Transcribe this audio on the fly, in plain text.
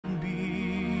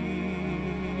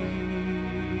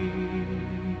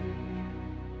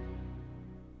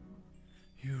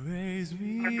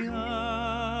me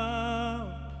up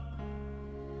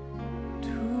to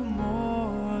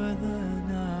more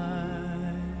than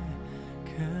I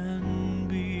can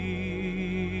be.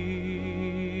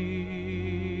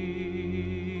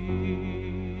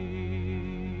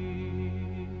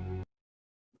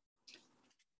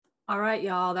 All right,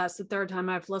 y'all, that's the third time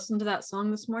I've listened to that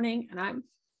song this morning and I'm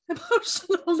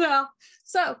emotional now.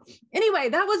 So anyway,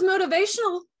 that was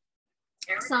motivational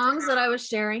songs that I was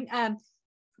sharing.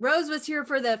 Rose was here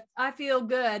for the I feel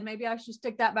good. Maybe I should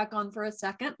stick that back on for a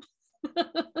second.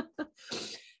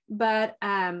 But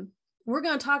we're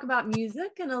going to talk about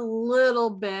music in a little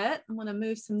bit. I'm going to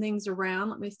move some things around.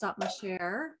 Let me stop my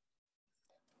share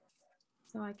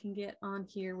so I can get on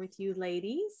here with you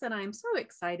ladies. And I'm so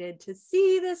excited to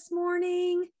see this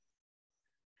morning.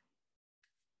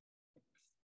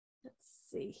 Let's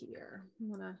see here. I'm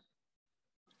going to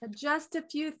adjust a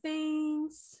few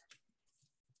things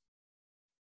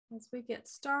as we get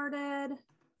started.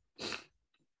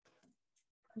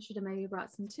 I should have maybe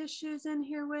brought some tissues in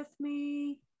here with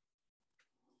me.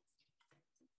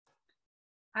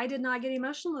 I did not get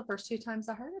emotional the first two times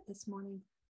I heard it this morning.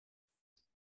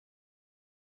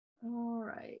 All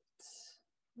right,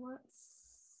 let's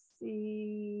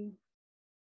see.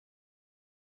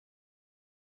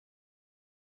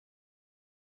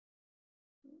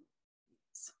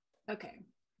 Okay.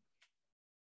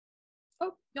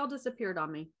 Oh, y'all disappeared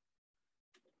on me.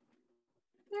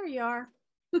 There you are.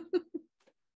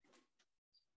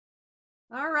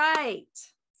 All right.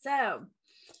 So,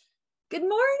 good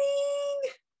morning.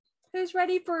 Who's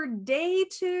ready for day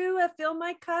 2 of Fill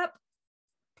My Cup?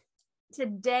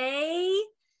 Today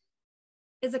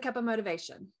is a cup of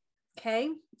motivation. Okay.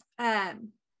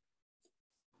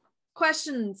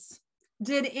 Questions.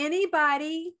 Did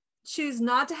anybody choose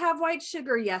not to have white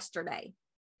sugar yesterday?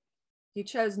 You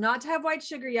chose not to have white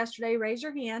sugar yesterday. Raise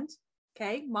your hand.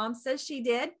 Okay. Mom says she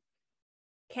did.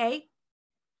 Okay.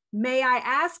 May I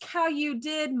ask how you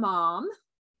did, Mom?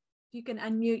 You can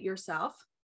unmute yourself.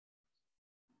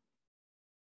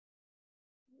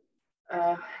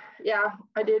 Yeah,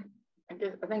 I did.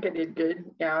 I think I did good.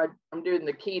 Yeah, I'm doing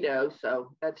the keto,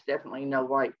 so that's definitely no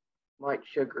white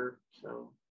sugar.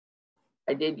 So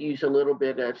I did use a little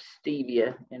bit of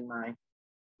stevia in my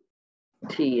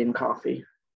tea and coffee.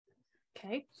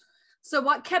 Okay. So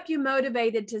what kept you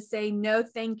motivated to say no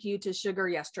thank you to sugar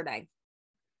yesterday?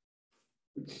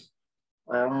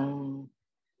 Well,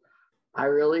 I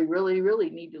really, really, really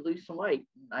need to lose some weight.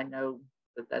 I know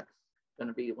that that's going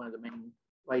to be one of the main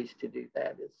ways to do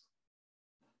that is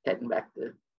cutting back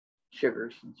the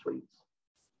sugars and sweets.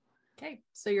 Okay.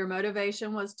 So your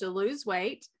motivation was to lose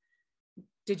weight.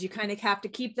 Did you kind of have to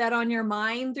keep that on your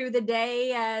mind through the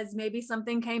day as maybe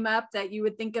something came up that you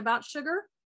would think about sugar?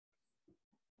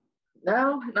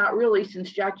 No, not really, since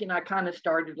Jackie and I kind of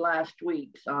started last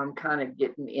week, so I'm kind of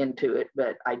getting into it,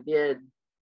 but I did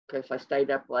because I stayed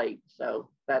up late,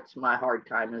 so that's my hard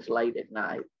time is late at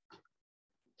night.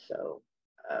 So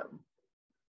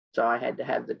I had to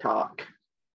have the talk.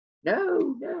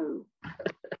 No.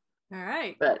 All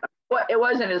right. But it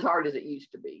wasn't as hard as it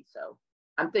used to be, so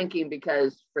I'm thinking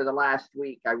because for the last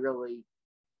week, I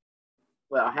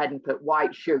hadn't put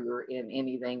white sugar in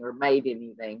anything or made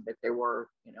anything, but there were,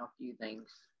 a few things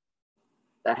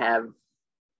that have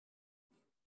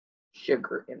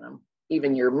sugar in them.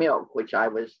 Even your milk, which I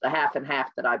was the half and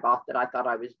half that I bought that I thought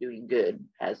I was doing good,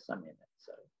 has some in it.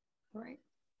 So, right.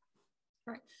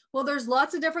 Well, there's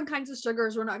lots of different kinds of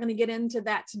sugars. We're not going to get into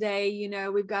that today.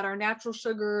 We've got our natural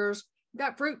sugars, we've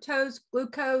got fructose,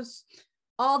 glucose,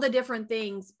 all the different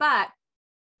things. But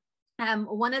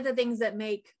one of the things that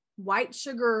make white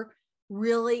sugar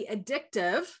really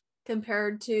addictive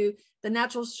compared to the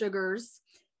natural sugars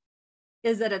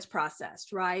is that it's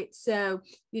processed, right? So,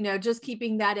 just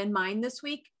keeping that in mind this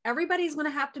week, everybody's going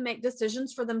to have to make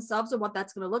decisions for themselves of what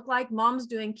that's going to look like. Mom's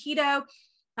doing keto.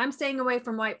 I'm staying away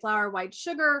from white flour, white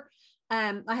sugar.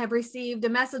 I have received a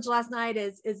message last night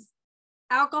is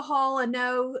alcohol a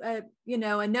no, a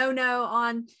no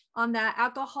on that.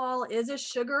 Alcohol is a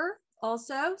sugar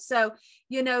also. So,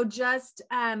 just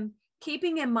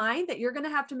keeping in mind that you're going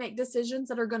to have to make decisions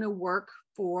that are going to work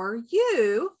for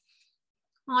you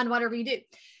on whatever you do.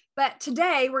 But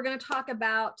today we're going to talk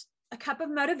about a cup of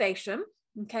motivation.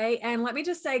 Okay. And let me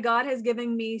just say, God has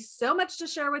given me so much to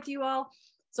share with you all.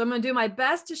 So I'm going to do my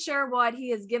best to share what he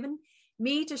has given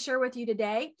me to share with you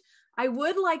today. I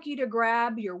would like you to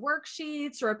grab your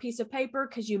worksheets or a piece of paper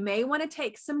because you may want to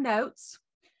take some notes.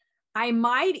 I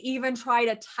might even try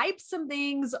to type some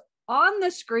things on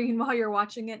the screen while you're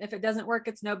watching it. If it doesn't work,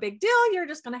 it's no big deal. You're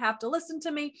just going to have to listen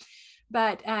to me,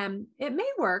 but it may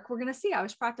work. We're going to see. I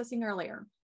was practicing earlier.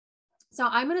 So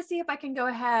I'm going to see if I can go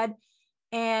ahead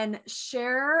and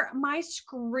share my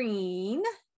screen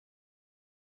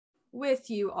with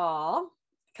you all,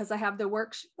 because I have the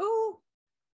worksheet. Oh,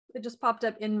 it just popped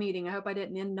up in meeting. I hope I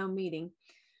didn't end no meeting.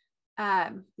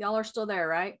 Y'all are still there,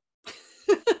 right?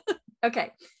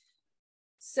 Okay.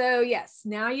 So yes,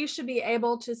 now you should be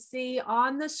able to see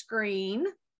on the screen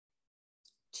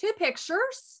 2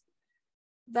 pictures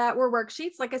that were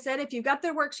worksheets. Like I said, if you've got the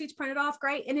worksheets printed off,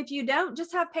 great. And if you don't,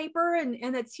 just have paper and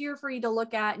it's here for you to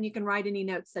look at, and you can write any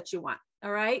notes that you want.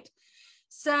 All right.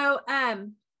 So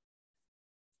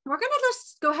we're going to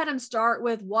just go ahead and start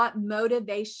with what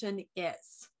motivation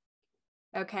is.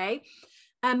 Okay.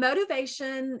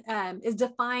 Motivation is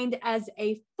defined as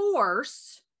a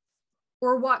force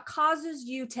or what causes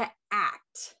you to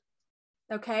act.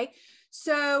 Okay.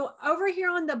 So over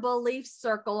here on the belief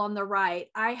circle on the right,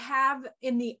 I have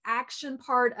in the action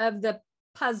part of the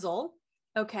puzzle,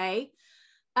 okay,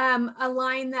 a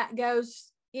line that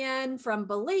goes in from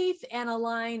belief and a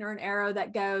line or an arrow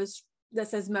that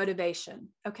says motivation.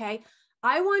 Okay.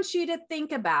 I want you to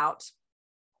think about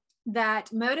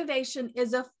that motivation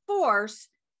is a force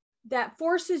that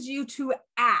forces you to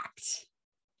act.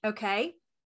 Okay.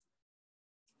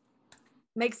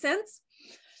 Makes sense?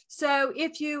 So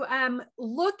if you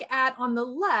look at on the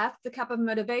left, the cup of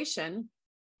motivation,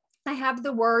 I have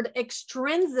the word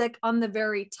extrinsic on the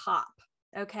very top.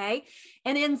 Okay.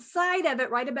 And inside of it,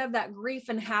 right above that grief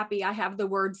and happy, I have the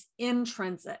words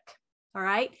intrinsic. All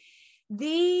right.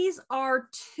 These are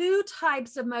 2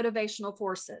 types of motivational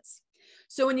forces.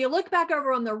 So when you look back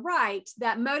over on the right,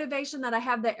 that motivation that I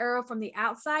have the arrow from the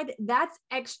outside, that's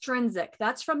extrinsic.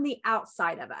 That's from the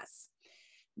outside of us.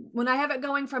 When I have it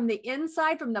going from the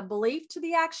inside, from the belief to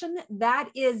the action, that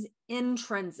is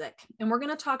intrinsic. And we're going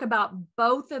to talk about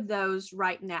both of those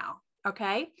right now.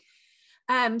 Okay.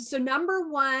 So number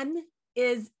 1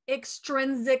 is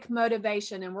extrinsic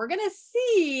motivation. And we're going to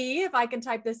see if I can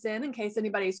type this in case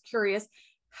anybody's curious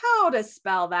how to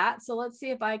spell that. So let's see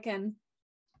if I can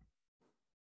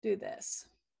do this.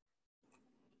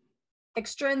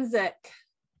 Extrinsic.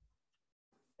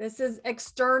 This is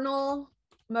external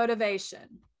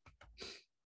motivation.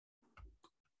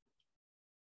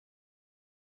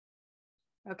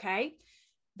 Okay,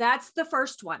 that's the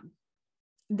first one.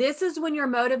 This is when you're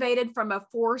motivated from a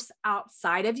force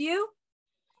outside of you.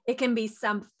 It can be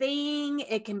something,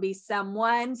 it can be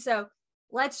someone. So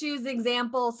let's use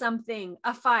example, something,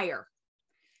 a fire.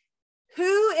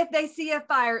 Who, if they see a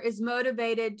fire, is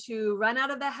motivated to run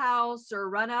out of the house or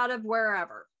run out of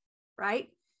wherever, right?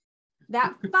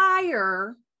 That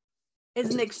fire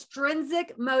is an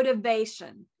extrinsic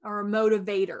motivation or a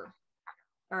motivator.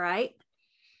 All right.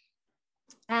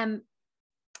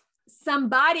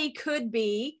 Somebody could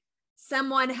be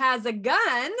someone has a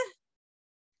gun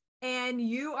and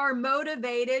you are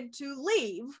motivated to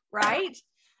leave, right?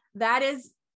 That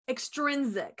is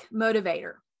extrinsic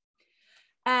motivator.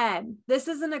 This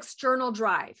is an external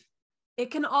drive.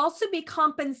 It can also be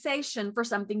compensation for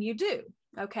something you do.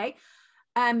 Okay.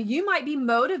 You might be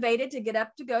motivated to get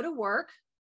up to go to work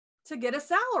to get a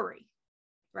salary,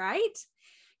 right?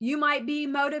 You might be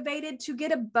motivated to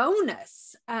get a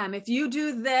bonus. If you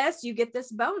do this, you get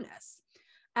this bonus.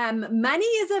 Money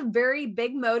is a very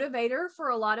big motivator for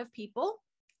a lot of people.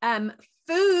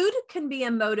 Food can be a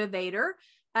motivator.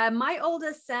 My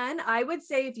oldest son, I would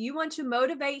say if you want to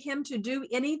motivate him to do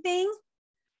anything,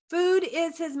 food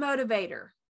is his motivator,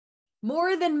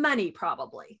 more than money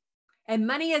probably. And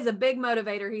money is a big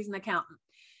motivator. He's an accountant.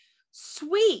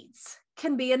 Sweets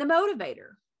can be a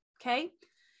motivator, okay?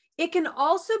 It can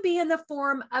also be in the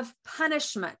form of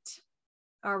punishment,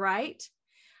 all right?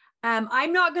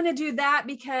 I'm not going to do that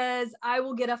because I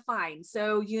will get a fine.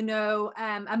 So, you know,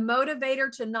 a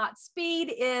motivator to not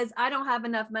speed is I don't have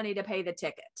enough money to pay the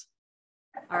ticket,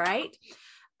 all right?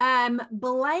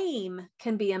 Blame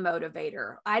can be a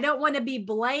motivator. I don't want to be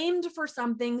blamed for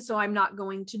something, so I'm not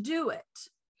going to do it.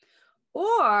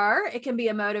 Or it can be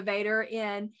a motivator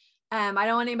in, I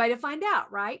don't want anybody to find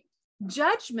out, right?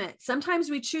 Judgment. Sometimes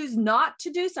we choose not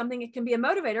to do something. It can be a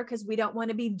motivator because we don't want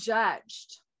to be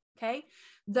judged. Okay.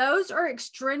 Those are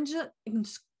extrinsic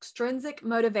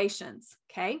motivations.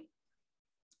 Okay.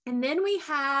 And then we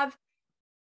have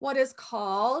what is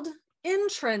called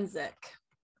intrinsic.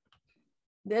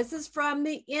 This is from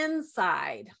the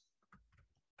inside.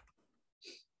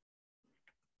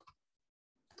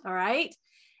 All right.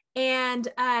 And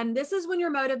this is when you're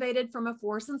motivated from a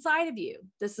force inside of you.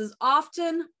 This is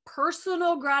often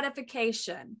personal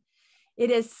gratification.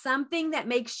 It is something that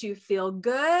makes you feel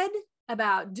good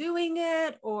about doing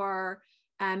it, or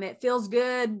it feels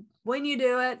good when you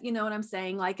do it. You know what I'm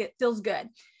saying? Like it feels good.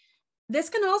 This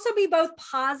can also be both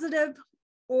positive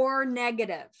or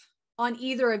negative on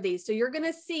either of these. So you're going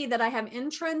to see that I have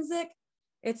intrinsic.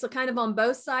 It's kind of on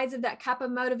both sides of that cup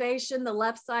of motivation, the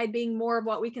left side being more of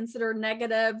what we consider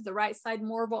negative, the right side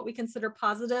more of what we consider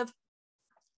positive.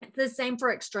 It's the same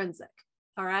for extrinsic.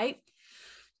 All right.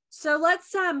 So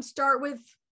let's start with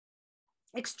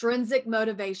extrinsic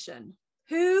motivation.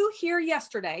 Who here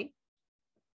yesterday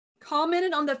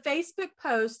commented on the Facebook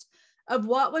post of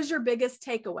what was your biggest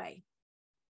takeaway?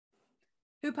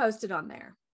 Who posted on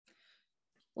there?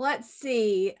 Let's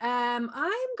see. I'm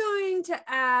going to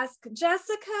ask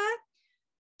Jessica,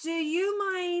 do you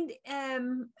mind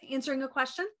answering a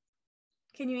question?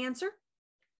 Can you answer?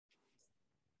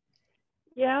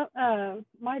 Yeah,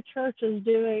 my church is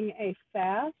doing a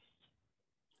fast,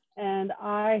 and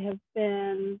I have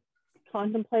been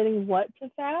contemplating what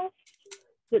to fast.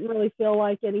 Didn't really feel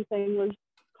like anything was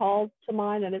called to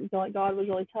mind. I didn't feel like God was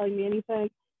really telling me anything.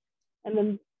 And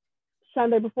then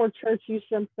Sunday before church, you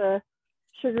sent the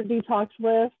sugar detox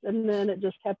list, and then it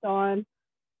just kept on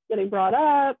getting brought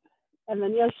up. And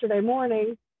then yesterday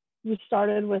morning, you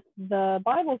started with the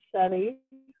Bible study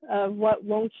of what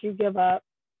won't you give up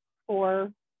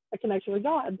for a connection with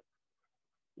God.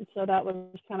 And so that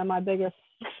was kind of my biggest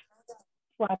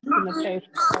slap in the face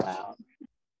to go out.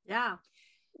 Yeah.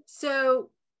 So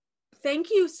thank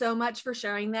you so much for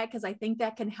sharing that, because I think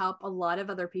that can help a lot of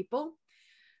other people.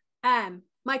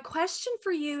 My question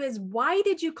for you is, why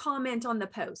did you comment on the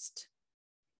post?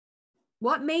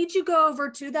 What made you go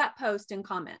over to that post and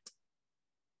comment?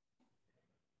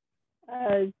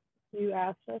 You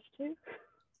asked us to.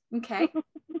 Okay.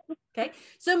 Okay.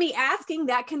 So me asking,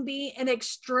 that can be an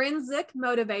extrinsic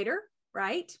motivator,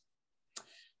 right?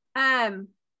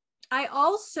 I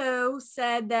also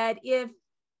said that if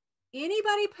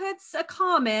anybody puts a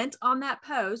comment on that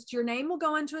post, your name will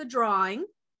go into a drawing,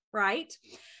 right?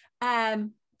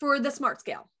 For the SMART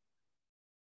scale.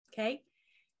 Okay.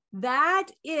 That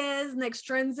is an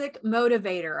extrinsic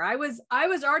motivator. I was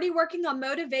already working on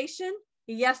motivation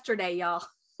yesterday, y'all,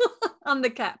 on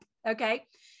the cup. Okay.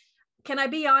 Can I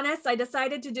be honest? I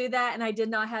decided to do that, and I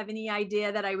did not have any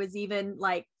idea that I was even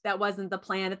like, that wasn't the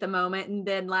plan at the moment. And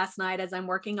then last night, as I'm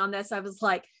working on this, I was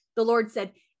like, the Lord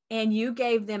said, and you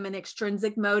gave them an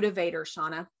extrinsic motivator,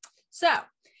 Shauna. So,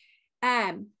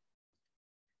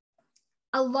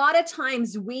 a lot of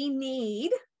times we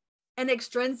need an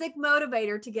extrinsic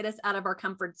motivator to get us out of our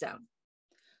comfort zone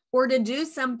or to do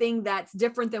something that's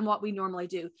different than what we normally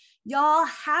do. Y'all,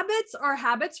 habits are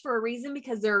habits for a reason,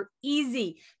 because they're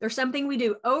easy. They're something we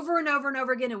do over and over and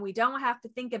over again, and we don't have to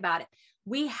think about it.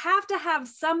 We have to have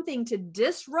something to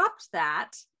disrupt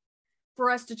that for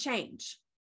us to change.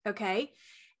 Okay.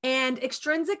 And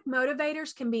extrinsic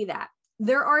motivators can be that.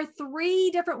 There are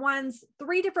three different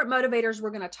motivators we're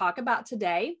going to talk about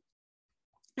today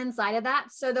inside of that.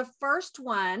 So the first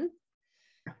one,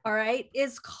 all right,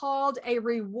 is called a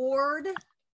reward-based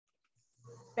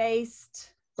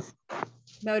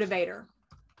motivator.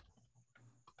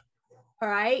 All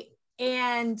right.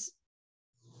 And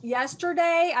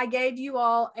yesterday I gave you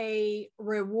all a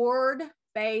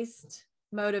reward-based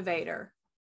motivator.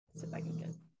 Let's see if I can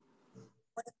get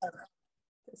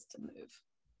this to move.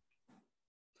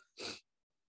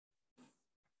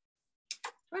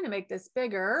 Trying to make this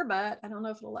bigger, but I don't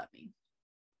know if it'll let me.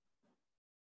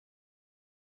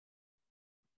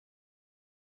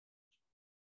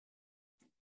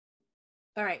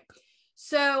 All right.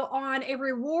 So on a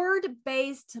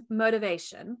reward-based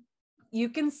motivation, you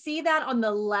can see that on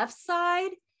the left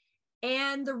side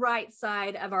and the right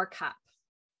side of our cup.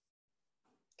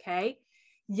 Okay.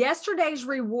 Yesterday's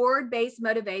reward-based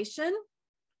motivation,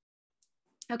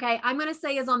 okay, I'm going to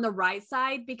say is on the right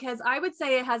side, because I would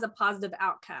say it has a positive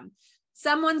outcome.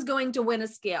 Someone's going to win a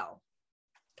skill.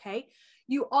 Okay.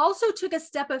 You also took a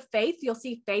step of faith. You'll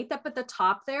see faith up at the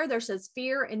top there. There says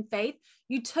fear and faith.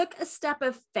 You took a step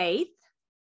of faith.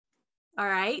 All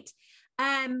right.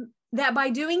 That by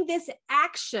doing this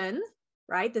action,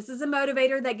 right? This is a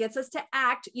motivator that gets us to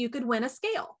act. You could win a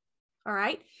scale. All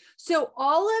right. So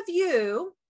all of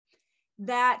you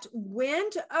that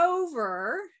went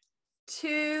over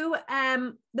to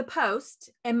the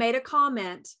post and made a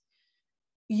comment,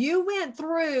 you went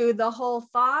through the whole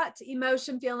thought,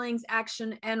 emotion, feelings,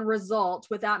 action, and result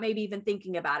without maybe even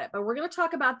thinking about it. But we're going to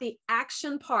talk about the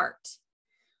action part.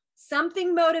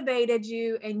 Something motivated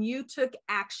you and you took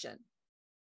action.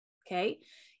 Okay.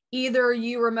 Either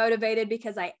you were motivated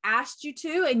because I asked you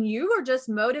to, and you were just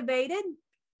motivated.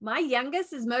 My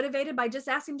youngest is motivated by just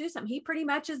asking him to do something. He pretty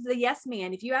much is the yes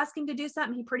man. If you ask him to do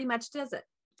something, he pretty much does it.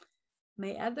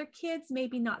 My other kids,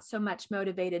 maybe not so much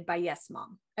motivated by yes,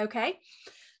 mom. Okay.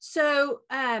 So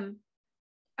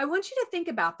I want you to think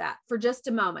about that for just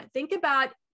a moment. Think about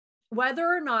whether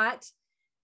or not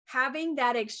having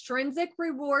that extrinsic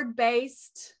reward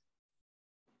based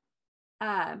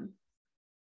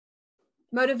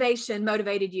motivation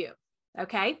motivated you.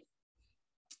 Okay.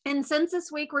 And since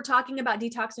this week we're talking about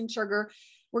detoxing sugar,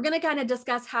 we're going to kind of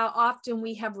discuss how often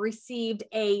we have received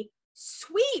a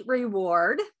sweet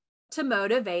reward to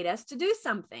motivate us to do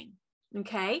something.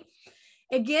 Okay.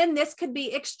 Again, this could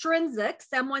be extrinsic,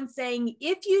 someone saying,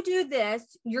 if you do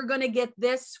this, you're going to get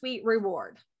this sweet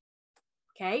reward.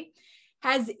 Okay.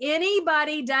 Has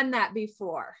anybody done that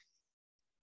before?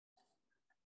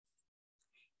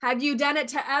 Have you done it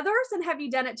to others and have you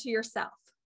done it to yourself?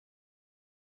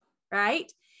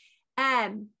 Right?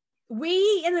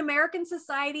 We in American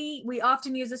society, we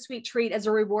often use a sweet treat as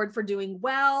a reward for doing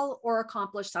well or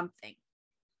accomplish something.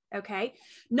 Okay.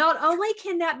 Not only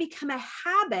can that become a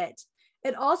habit,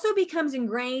 it also becomes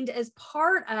ingrained as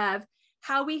part of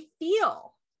how we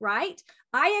feel, right?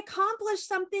 I accomplished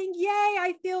something. Yay,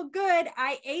 I feel good.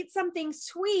 I ate something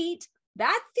sweet.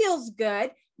 That feels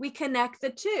good. We connect the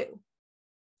two.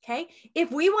 Okay.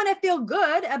 If we want to feel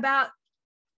good about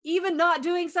even not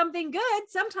doing something good,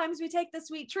 sometimes we take the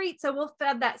sweet treat. So we'll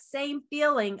have that same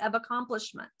feeling of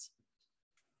accomplishment.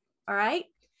 All right.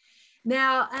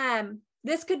 Now,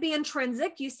 this could be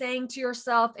intrinsic, you saying to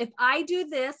yourself, if I do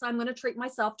this, I'm going to treat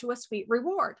myself to a sweet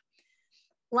reward.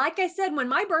 Like I said, when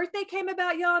my birthday came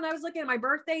about, y'all, and I was looking at my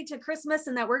birthday to Christmas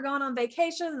and that we're going on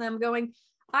vacation and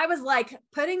I was like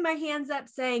putting my hands up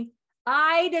saying,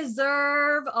 I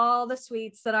deserve all the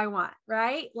sweets that I want,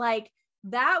 right? Like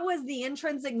that was the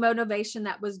intrinsic motivation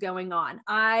that was going on.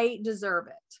 I deserve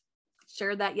it.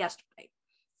 Shared that yesterday.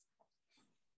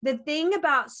 The thing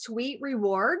about sweet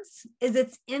rewards is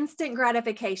it's instant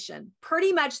gratification.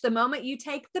 Pretty much the moment you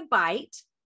take the bite,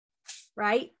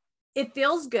 right? It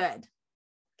feels good.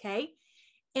 Okay.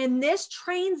 And this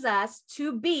trains us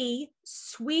to be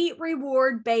sweet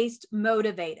reward based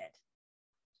motivated.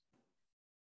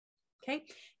 Okay.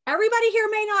 Everybody here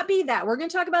may not be that. We're going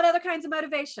to talk about other kinds of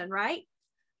motivation, right?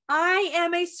 I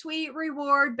am a sweet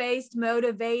reward based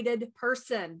motivated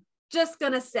person. Just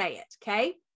going to say it.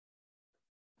 Okay.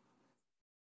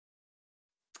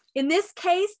 In this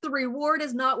case, the reward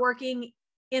is not working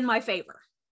in my favor.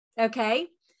 Okay.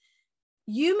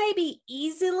 You may be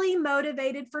easily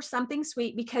motivated for something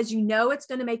sweet because you know it's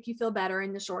going to make you feel better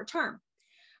in the short term.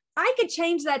 I could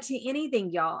change that to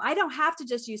anything, y'all. I don't have to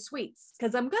just use sweets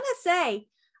because I'm going to say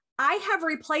I have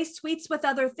replaced sweets with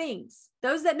other things.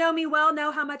 Those that know me well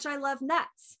know how much I love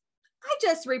nuts. I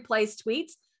just replaced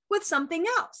sweets with something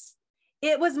else.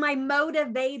 It was my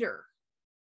motivator.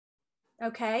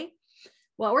 Okay.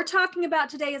 What we're talking about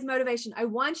today is motivation. I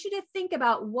want you to think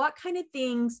about what kind of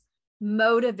things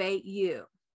motivate you.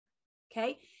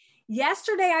 Okay.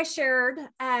 Yesterday, I shared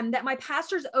that my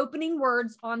pastor's opening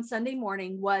words on Sunday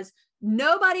morning was,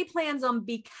 nobody plans on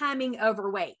becoming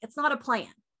overweight. It's not a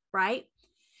plan, right?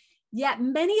 Yet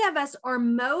many of us are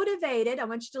motivated. I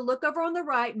want you to look over on the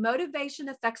right. Motivation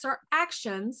affects our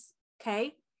actions.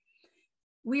 Okay.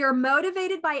 We are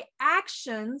motivated by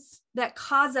actions that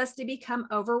cause us to become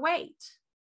overweight.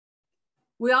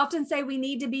 We often say we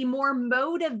need to be more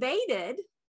motivated,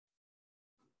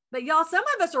 but y'all, some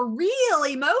of us are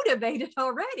really motivated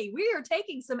already. We are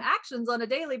taking some actions on a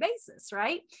daily basis,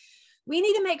 right? We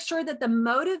need to make sure that the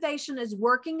motivation is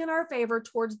working in our favor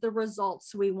towards the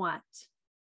results we want.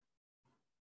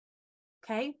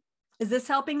 Okay. Is this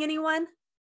helping anyone?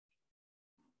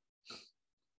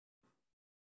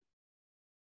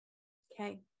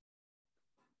 Okay.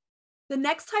 The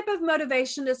next type of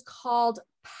motivation is called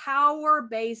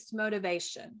power-based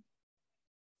motivation.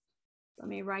 Let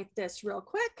me write this real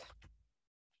quick.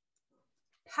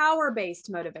 Power-based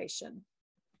motivation.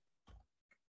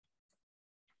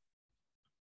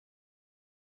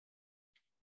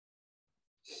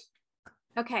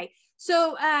 Okay,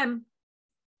 so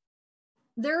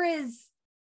there is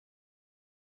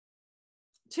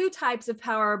two types of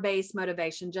power-based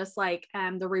motivation, just like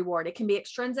the reward. It can be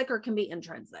extrinsic or it can be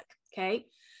intrinsic, okay?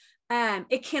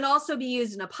 It can also be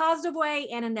used in a positive way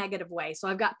and a negative way. So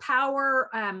I've got power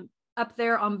up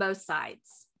there on both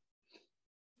sides.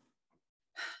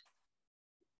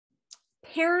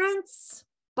 Parents,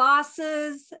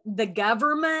 bosses, the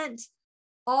government,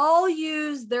 all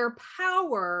use their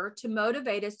power to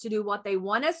motivate us to do what they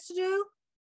want us to do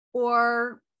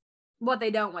or what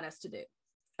they don't want us to do.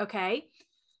 Okay.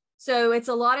 So it's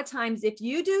a lot of times, if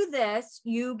you do this,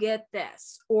 you get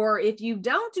this, or if you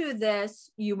don't do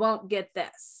this, you won't get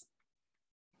this.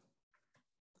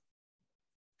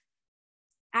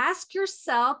 Ask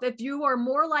yourself if you are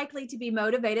more likely to be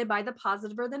motivated by the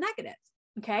positive or the negative.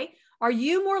 Okay. Are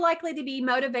you more likely to be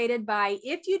motivated by,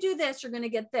 if you do this, you're going to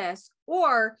get this?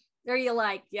 Or are you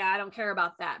like, yeah, I don't care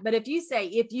about that. But if you say,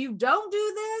 if you don't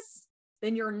do this,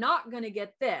 then you're not going to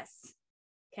get this.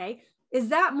 Okay. Is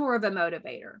that more of a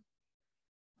motivator?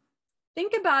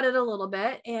 Think about it a little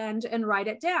bit and write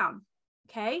it down.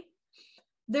 Okay.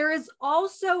 There is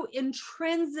also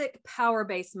intrinsic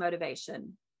power-based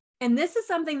motivation. And this is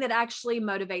something that actually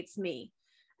motivates me.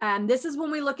 This is when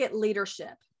we look at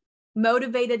leadership,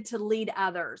 motivated to lead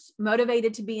others,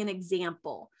 motivated to be an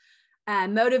example,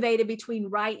 motivated between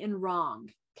right and wrong.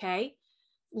 Okay.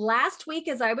 Last week,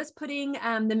 as I was putting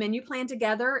the menu plan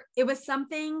together, it was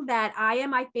something that I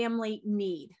and my family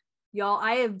need. Y'all,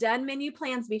 I have done menu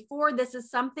plans before. This is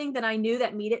something that I knew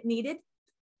that needed.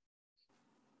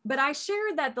 But I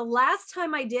shared that the last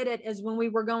time I did it is when we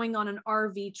were going on an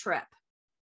RV trip.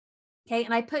 Okay.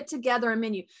 And I put together a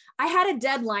menu. I had a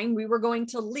deadline. We were going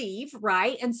to leave,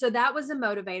 right? And so that was a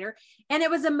motivator. And it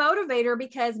was a motivator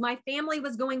because my family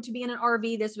was going to be in an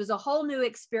RV. This was a whole new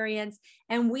experience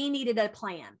and we needed a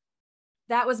plan.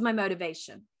 That was my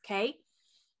motivation. Okay.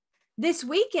 This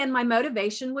weekend, my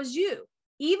motivation was you.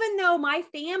 Even though my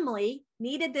family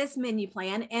needed this menu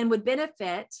plan and would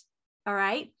benefit, all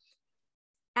right,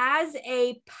 as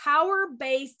a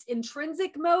power-based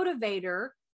intrinsic motivator,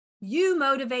 you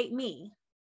motivate me.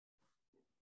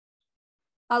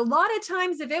 A lot of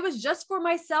times, if it was just for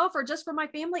myself or just for my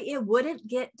family, it wouldn't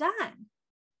get done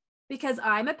because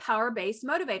I'm a power-based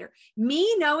motivator.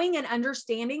 Me knowing and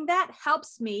understanding that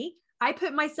helps me. I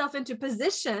put myself into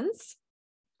positions,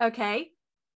 okay,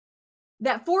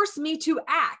 that force me to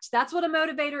act. That's what a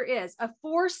motivator is, a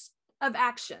force of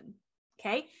action,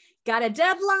 okay? Got a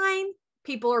deadline,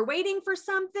 people are waiting for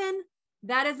something.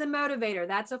 That is a motivator.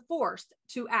 That's a force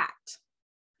to act,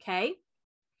 okay?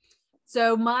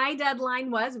 So my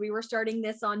deadline was, we were starting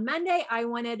this on Monday. I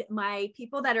wanted my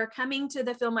people that are coming to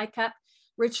the Fill My Cup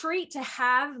retreat to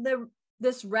have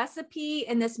this recipe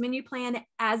and this menu plan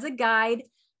as a guide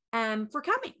for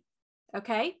coming,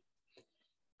 okay?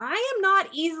 I am not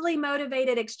easily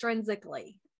motivated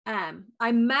extrinsically.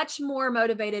 I'm much more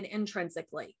motivated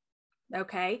intrinsically.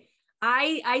 Okay.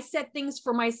 I set things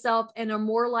for myself and are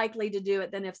more likely to do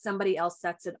it than if somebody else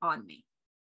sets it on me.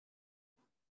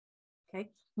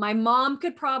 Okay. My mom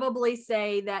could probably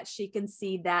say that she can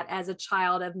see that as a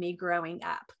child of me growing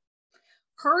up.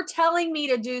 Her telling me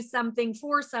to do something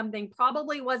for something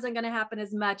probably wasn't going to happen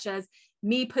as much as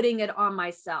me putting it on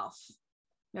myself.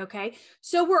 Okay.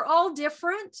 So we're all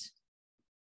different.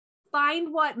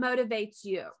 Find what motivates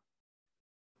you.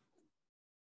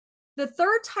 The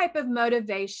third type of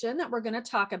motivation that we're going to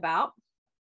talk about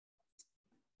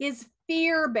is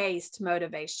fear-based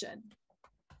motivation.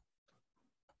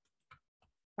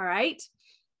 All right.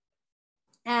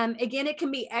 Again, it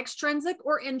can be extrinsic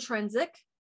or intrinsic.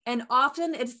 And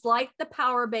often it's like the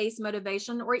power-based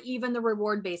motivation or even the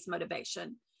reward-based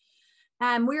motivation.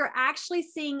 We are actually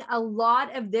seeing a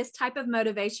lot of this type of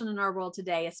motivation in our world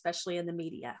today, especially in the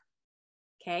media.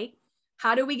 Okay.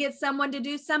 How do we get someone to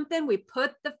do something? We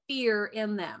put the fear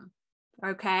in them.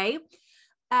 Okay.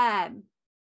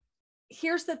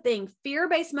 Here's the thing.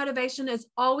 Fear-based motivation is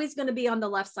always going to be on the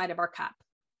left side of our cup.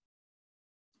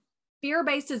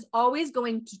 Fear-based is always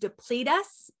going to deplete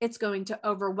us. It's going to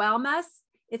overwhelm us.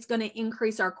 It's going to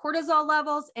increase our cortisol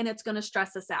levels and it's going to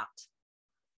stress us out.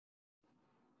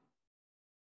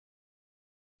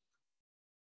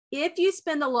 If you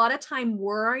spend a lot of time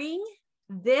worrying,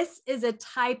 this is a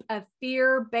type of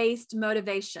fear-based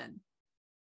motivation.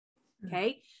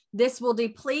 Okay. This will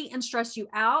deplete and stress you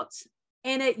out,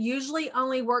 and it usually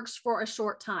only works for a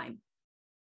short time.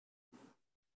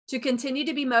 To continue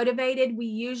to be motivated, we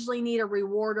usually need a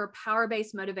reward or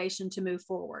power-based motivation to move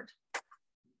forward.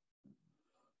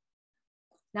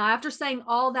 Now, after saying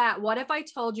all that, what if I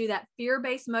told you that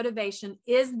fear-based motivation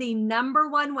is the number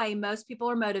one way most people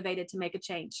are motivated to make a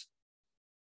change?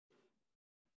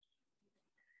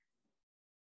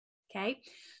 Okay,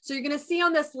 so you're going to see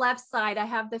on this left side, I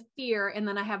have the fear and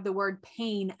then I have the word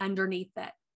pain underneath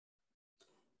it.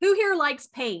 Who here likes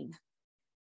pain?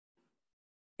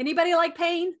 Anybody like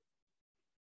pain?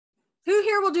 Who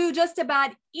here will do just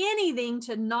about anything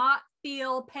to not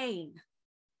feel pain?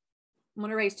 I'm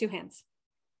going to raise two hands.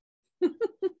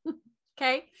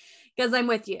 Okay, because I'm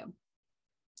with you.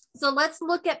 So let's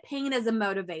look at pain as a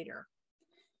motivator.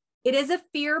 It is a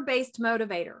fear-based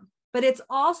motivator, but it's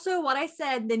also what I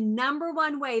said, the number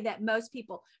one way that most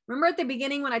people, remember at the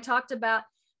beginning when I talked about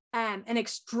an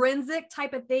extrinsic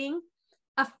type of thing,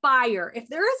 a fire. If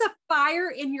there is a fire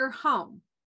in your home,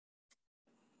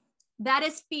 that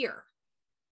is fear,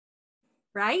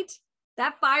 right?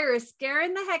 That fire is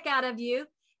scaring the heck out of you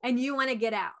and you want to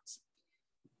get out.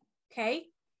 okay,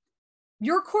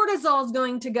 your cortisol is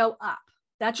going to go up.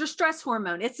 That's your stress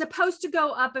hormone. It's supposed to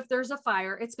go up if there's a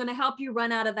fire. It's going to help you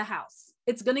run out of the house.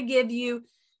 It's going to give you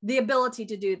the ability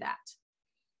to do that.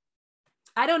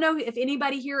 I don't know if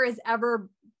anybody here has ever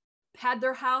had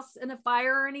their house in a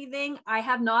fire or anything. I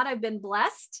have not. I've been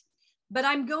blessed, but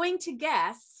I'm going to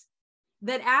guess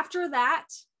that after that,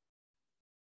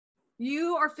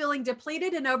 you are feeling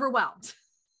depleted and overwhelmed.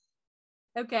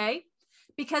 Okay,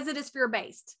 because it is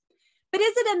fear-based. But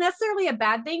is it necessarily a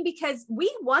bad thing? Because we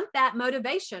want that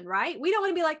motivation, right? We don't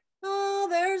want to be like, oh,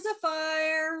 there's a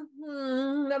fire.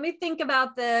 Let me think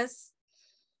about this.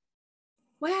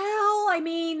 Well, I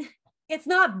mean, it's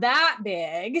not that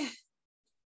big.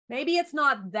 Maybe it's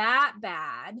not that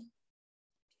bad,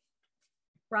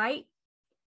 right?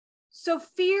 So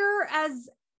fear as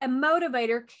a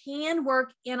motivator can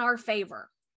work in our favor.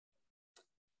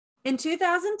 In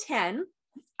 2010,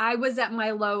 I was at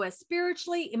my lowest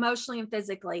spiritually, emotionally, and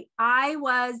physically. I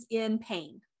was in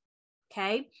pain.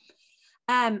 Okay.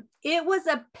 It was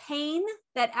a pain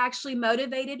that actually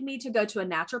motivated me to go to a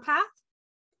naturopath.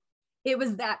 It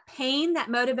was that pain that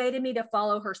motivated me to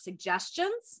follow her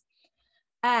suggestions.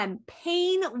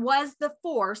 Pain was the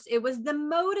force. It was the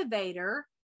motivator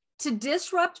to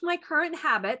disrupt my current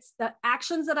habits, the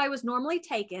actions that I was normally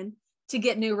taking to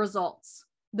get new results,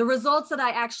 the results that I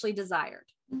actually desired.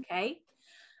 Okay.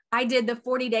 I did the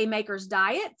 40-day maker's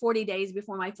diet 40 days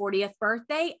before my 40th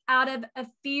birthday out of a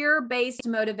fear-based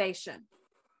motivation.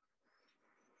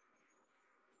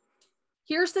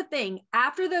 Here's the thing.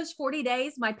 After those 40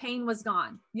 days, my pain was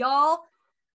gone. Y'all,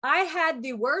 I had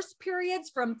the worst periods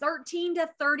from 13 to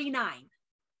 39.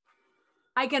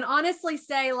 I can honestly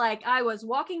say, like, I was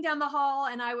walking down the hall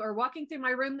or walking through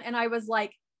my room and I was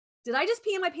like, did I just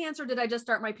pee in my pants or did I just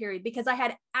start my period? Because I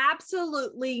had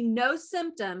absolutely no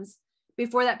symptoms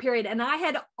before that period. And I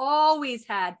had always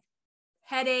had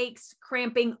headaches,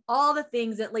 cramping, all the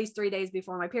things at least 3 days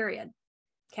before my period.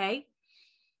 Okay.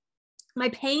 My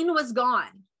pain was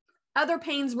gone. Other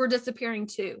pains were disappearing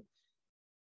too.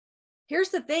 Here's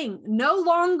the thing. No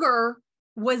longer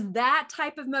was that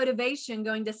type of motivation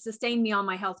going to sustain me on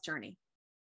my health journey.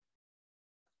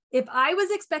 If I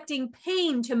was expecting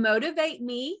pain to motivate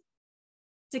me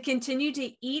to continue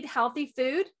to eat healthy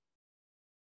food,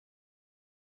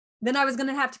 then I was going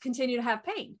to have to continue to have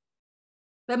pain.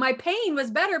 But my pain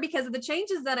was better because of the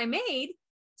changes that I made.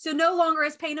 So no longer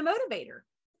is pain a motivator.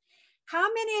 How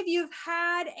many of you have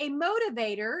had a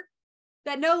motivator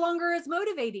that no longer is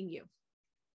motivating you?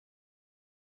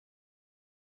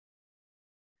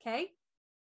 Okay.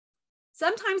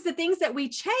 Sometimes the things that we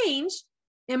change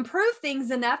improve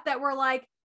things enough that we're like,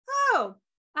 oh,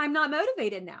 I'm not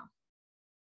motivated now.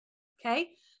 Okay.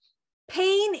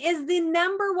 Pain is the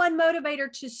number one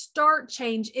motivator to start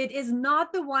change. It is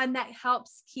not the one that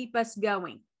helps keep us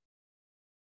going.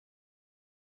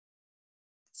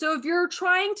 So if you're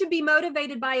trying to be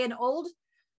motivated by an old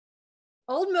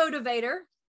motivator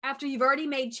after you've already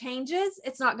made changes,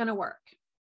 it's not going to work.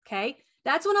 Okay.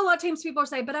 That's when a lot of times people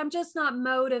say, but I'm just not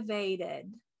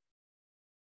motivated.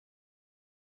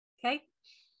 Okay.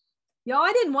 Y'all,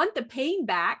 I didn't want the pain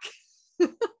back.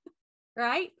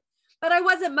 Right. But I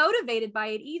wasn't motivated by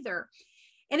it either.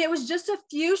 And it was just a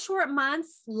few short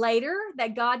months later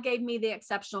that God gave me the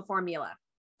exceptional formula.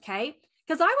 Okay.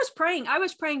 Because I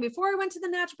was praying before I went to the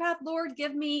naturopath, Lord,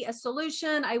 give me a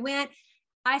solution.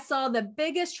 I saw the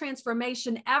biggest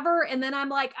transformation ever. And then I'm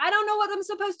like, I don't know what I'm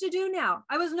supposed to do now.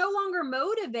 I was no longer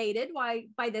motivated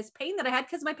by this pain that I had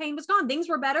because my pain was gone. Things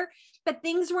were better, but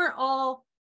things weren't all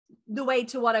the way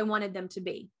to what I wanted them to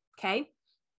be. Okay.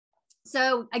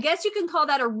 So I guess you can call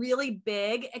that a really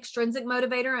big extrinsic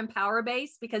motivator and power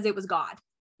base because it was God.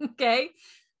 Okay.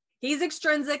 He's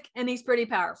extrinsic and he's pretty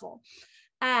powerful.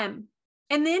 And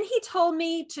then he told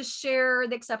me to share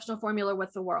the exceptional formula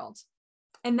with the world.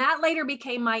 And that later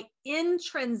became my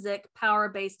intrinsic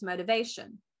power-based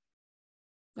motivation.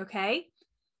 Okay.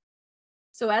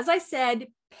 So as I said,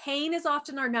 pain is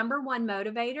often our number one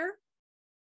motivator,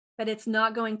 but it's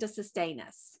not going to sustain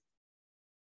us.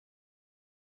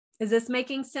 Is this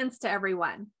making sense to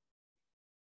everyone?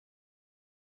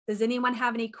 Does anyone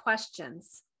have any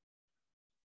questions?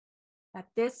 At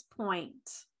this point,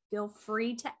 feel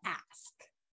free to ask.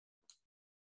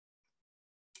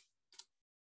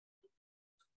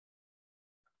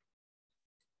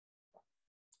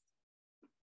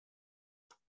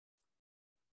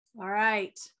 All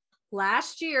right.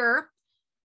 Last year,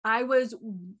 I was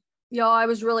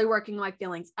really working my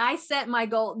feelings. I set my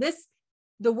goal.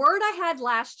 The word I had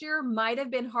last year might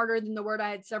have been harder than the word I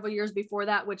had several years before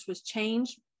that, which was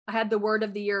change. I had the word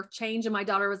of the year of change. And my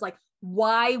daughter was like,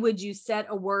 why would you set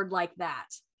a word like that?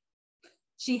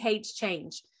 she hates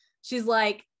change. She's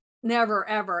like, never,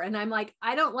 ever. And I'm like,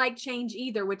 I don't like change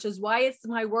either, which is why it's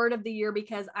my word of the year,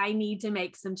 because I need to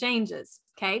make some changes.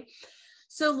 Okay.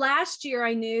 So last year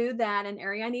I knew that an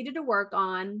area I needed to work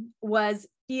on was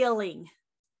feeling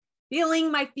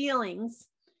my feelings.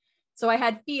 So I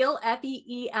had feel,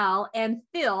 F-E-E-L, and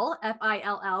fill,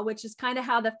 F-I-L-L, which is kind of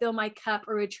how the Fill My Cup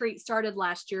or retreat started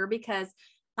last year, because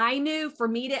I knew for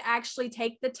me to actually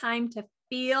take the time to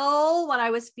feel what I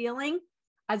was feeling,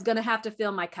 I was going to have to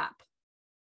fill my cup.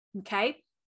 Okay.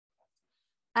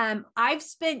 I've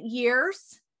spent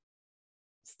years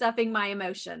stuffing my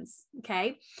emotions.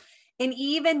 Okay. And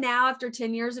even now, after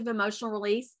 10 years of emotional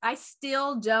release, I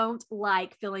still don't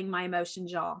like feeling my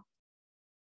emotions, y'all.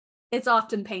 It's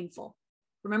often painful.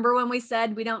 Remember when we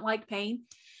said we don't like pain?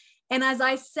 And as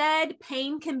I said,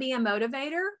 pain can be a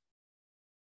motivator,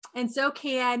 and so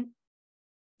can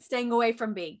staying away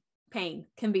from pain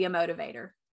can be a motivator.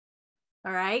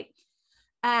 All right.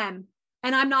 And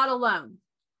I'm not alone,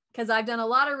 because I've done a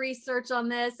lot of research on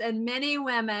this, and many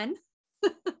women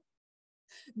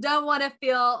don't want to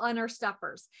feel inner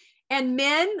stuffers, and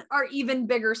men are even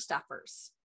bigger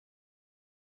stuffers.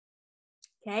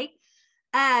 Okay.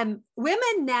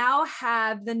 Women now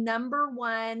have the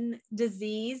 #1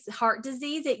 disease, heart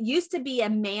disease. It used to be a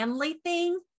manly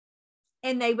thing.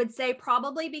 And they would say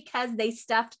probably because they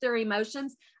stuffed their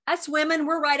emotions. Us women,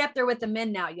 we're right up there with the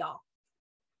men now, y'all.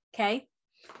 Okay.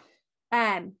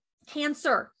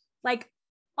 Cancer, like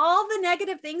all the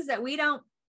negative things that we don't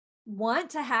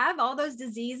want to have, all those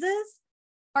diseases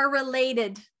are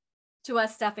related to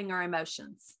us stuffing our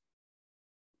emotions.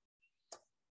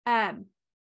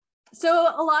 So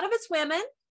a lot of us women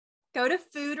go to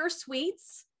food or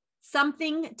sweets,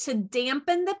 something to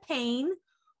dampen the pain,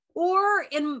 or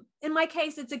in my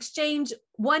case, it's exchange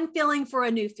one feeling for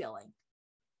a new feeling,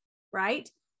 right?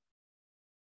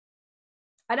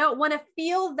 I don't want to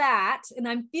feel that, and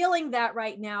I'm feeling that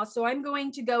right now, so I'm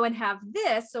going to go and have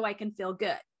this so I can feel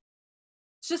good.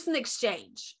 It's just an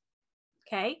exchange,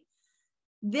 okay?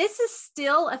 This is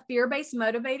still a fear-based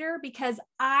motivator because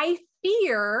I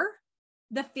fear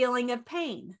the feeling of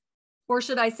pain, or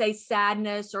should I say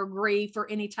sadness or grief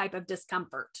or any type of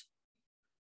discomfort,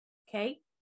 okay?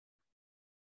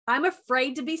 I'm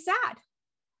afraid to be sad.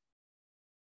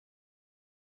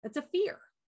 That's a fear,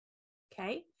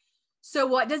 okay? So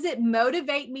what does it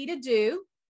motivate me to do?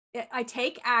 I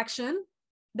take action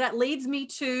that leads me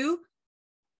to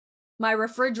my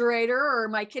refrigerator or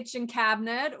my kitchen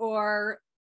cabinet or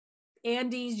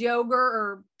Andy's yogurt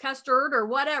or custard or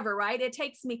whatever, right? It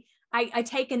takes me, I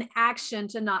take an action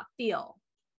to not feel.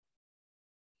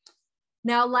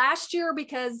 Now, last year,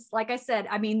 because like I said,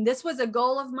 I mean, this was a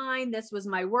goal of mine. This was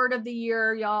my word of the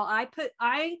year, y'all. I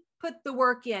put the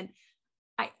work in.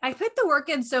 I put the work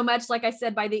in so much, like I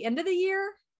said, by the end of the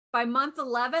year, by month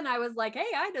 11, I was like, hey,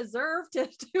 I deserve to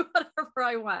do whatever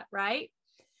I want, right?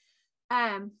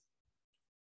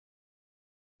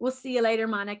 We'll see you later,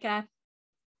 Monica.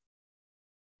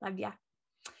 Love ya.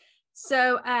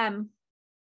 So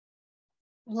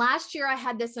last year, I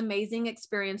had this amazing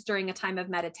experience during a time of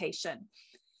meditation.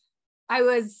 I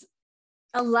was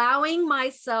allowing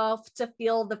myself to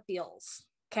feel the feels,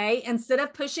 okay? Instead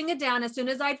of pushing it down, as soon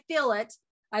as I'd feel it,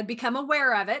 I'd become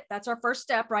aware of it. That's our first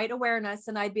step, right? Awareness.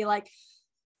 And I'd be like,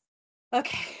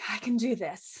 okay, I can do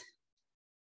this.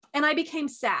 And I became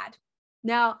sad.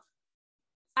 Now,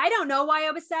 I don't know why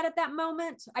I was sad at that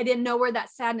moment. I didn't know where that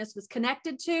sadness was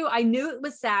connected to. I knew it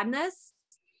was sadness.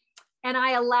 And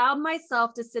I allowed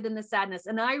myself to sit in the sadness.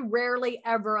 And I rarely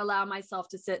ever allow myself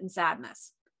to sit in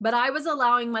sadness. But I was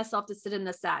allowing myself to sit in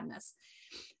the sadness.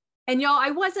 And y'all,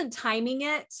 I wasn't timing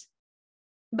it,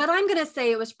 but I'm going to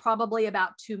say it was probably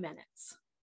about 2 minutes.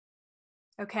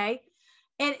 Okay.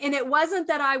 And it wasn't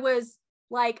that I was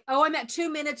like, oh, I'm at 2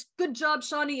 minutes. Good job,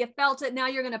 Shawnee. You felt it. Now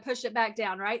you're going to push it back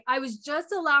down, right? I was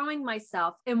just allowing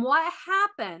myself. And what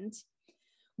happened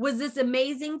was this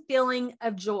amazing feeling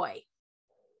of joy.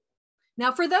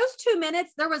 Now, for those 2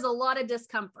 minutes, there was a lot of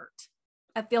discomfort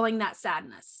of feeling that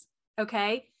sadness.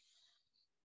 Okay.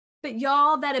 But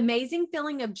y'all, that amazing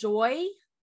feeling of joy,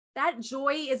 that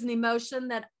joy is an emotion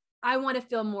that I want to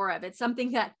feel more of. It's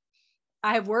something that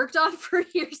I have worked on for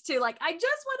years too. Like, I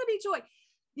just want to be joy.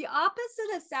 The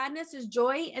opposite of sadness is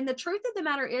joy. And the truth of the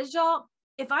matter is, y'all,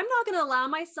 if I'm not going to allow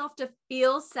myself to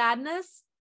feel sadness,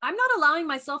 I'm not allowing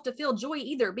myself to feel joy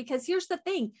either. Because here's the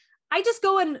thing, I just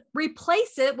go and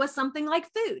replace it with something like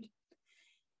food.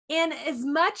 And as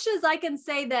much as I can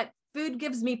say that food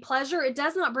gives me pleasure, it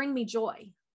does not bring me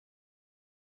joy.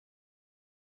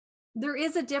 There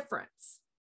is a difference.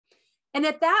 And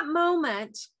at that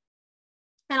moment,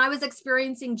 and I was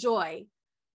experiencing joy,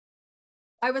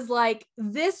 I was like,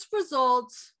 this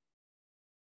result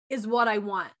is what I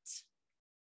want.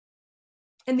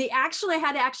 And the action I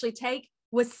had to actually take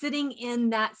was sitting in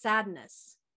that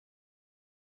sadness.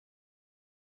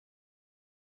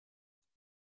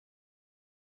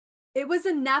 It was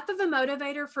enough of a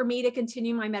motivator for me to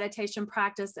continue my meditation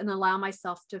practice and allow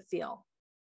myself to feel.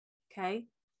 Okay.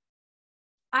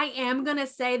 I am going to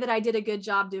say that I did a good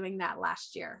job doing that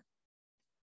last year.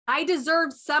 I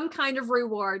deserved some kind of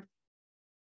reward.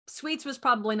 Sweets was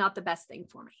probably not the best thing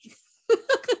for me.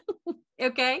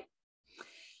 Okay.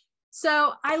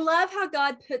 So I love how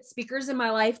God put speakers in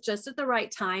my life just at the right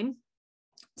time.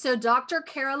 So Dr.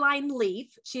 Caroline Leaf,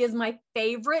 she is my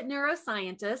favorite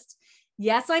neuroscientist.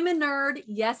 Yes, I'm a nerd.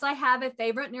 Yes, I have a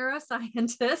favorite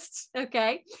neuroscientist.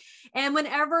 Okay. And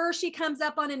whenever she comes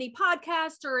up on any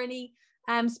podcast or any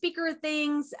speaker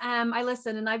things, I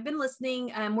listen, and I've been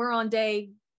listening. We're on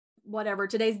day whatever.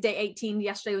 Today's day 18.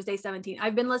 Yesterday was day 17.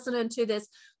 I've been listening to this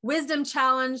wisdom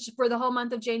challenge for the whole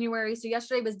month of January. So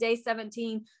yesterday was day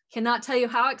 17. Cannot tell you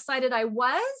how excited I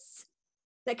was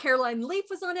that Caroline Leaf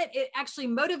was on it. It actually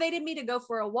motivated me to go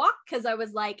for a walk because I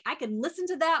was like, I can listen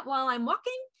to that while I'm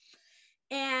walking.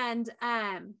 And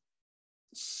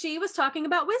she was talking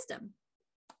about wisdom.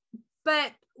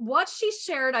 But what she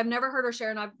shared, I've never heard her share,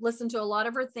 and I've listened to a lot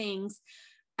of her things.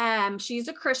 She's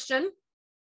a Christian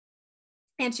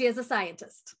and she is a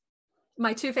scientist.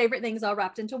 My two favorite things all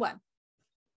wrapped into one.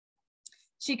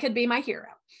 She could be my hero.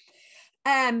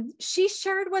 She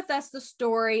shared with us the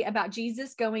story about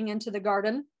Jesus going into the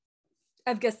Garden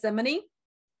of Gethsemane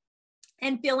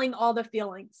and feeling all the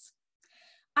feelings.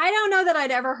 I don't know that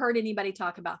I'd ever heard anybody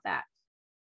talk about that.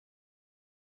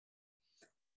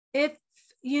 If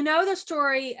you know the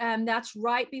story, that's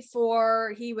right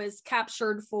before he was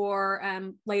captured for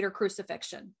later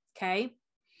crucifixion. Okay.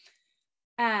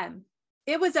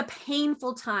 It was a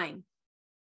painful time.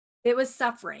 It was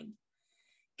suffering.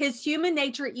 His human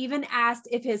nature even asked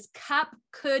if his cup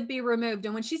could be removed.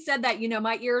 And when she said that, you know,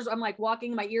 my ears, I'm like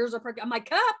walking, my ears are perking. I'm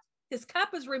like, cup, his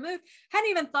cup is removed.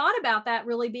 Hadn't even thought about that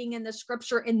really being in the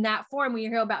scripture in that form. We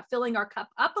hear about filling our cup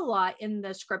up a lot in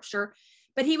the scripture,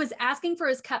 but he was asking for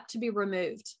his cup to be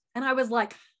removed. And I was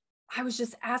like, I was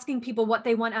just asking people what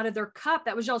they want out of their cup.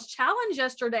 That was y'all's challenge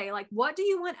yesterday. Like, what do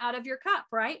you want out of your cup?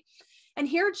 Right. And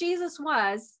here Jesus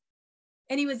was,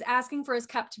 and he was asking for his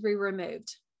cup to be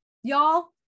removed. Y'all,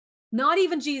 not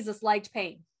even Jesus liked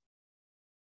pain.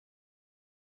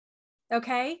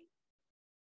 Okay.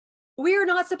 We are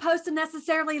not supposed to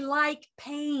necessarily like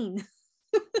pain.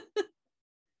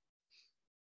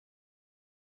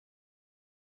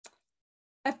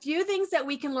 A few things that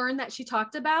we can learn that she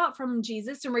talked about from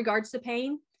Jesus in regards to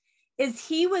pain is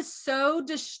he was so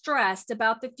distressed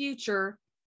about the future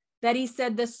that he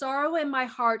said, the sorrow in my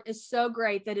heart is so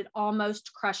great that it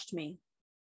almost crushed me.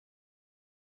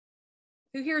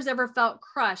 Who here has ever felt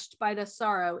crushed by the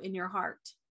sorrow in your heart?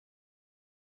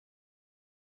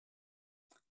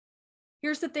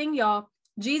 Here's the thing, y'all.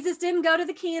 Jesus didn't go to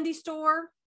the candy store.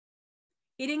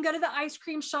 He didn't go to the ice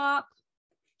cream shop.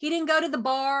 He didn't go to the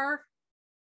bar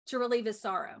to relieve his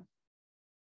sorrow.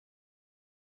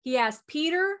 He asked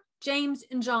Peter, James,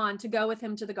 and John to go with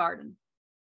him to the garden.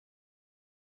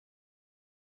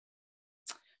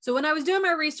 So when I was doing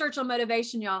my research on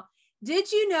motivation, y'all,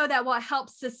 did you know that what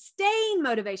helps sustain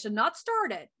motivation, not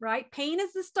start it, right? Pain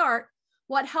is the start.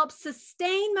 What helps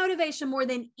sustain motivation more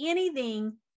than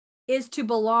anything is to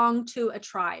belong to a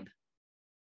tribe.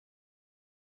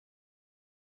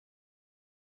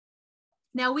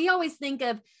 Now, we always think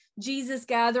of Jesus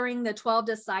gathering the 12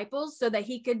 disciples so that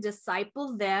he could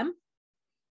disciple them.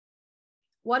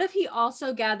 What if he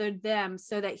also gathered them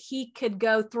so that he could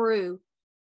go through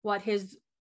what his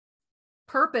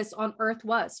purpose on earth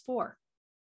was for?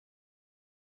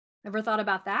 Ever thought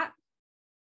about that?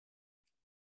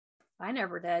 I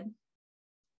never did.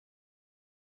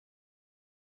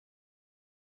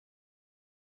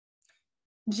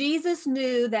 Jesus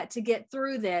knew that to get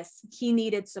through this, he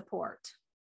needed support.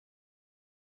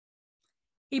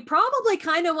 He probably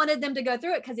kind of wanted them to go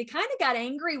through it because he kind of got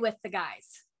angry with the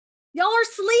guys. Y'all are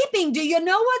sleeping. Do you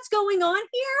know what's going on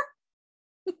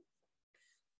here?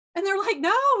 And they're like,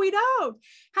 no, we don't.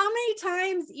 How many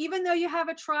times, even though you have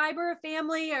a tribe or a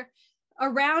family or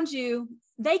around you,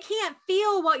 they can't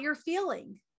feel what you're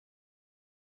feeling,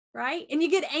 right? And you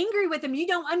get angry with them. You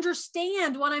don't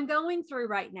understand what I'm going through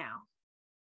right now.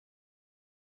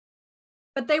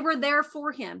 But they were there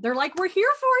for him. They're like, we're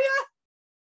here for you,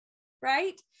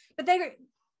 right? But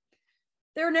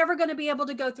they're never going to be able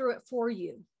to go through it for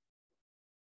you.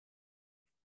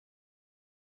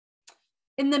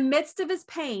 In the midst of his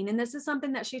pain, and this is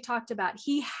something that she talked about,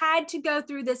 he had to go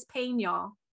through this pain,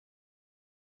 y'all.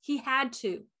 He had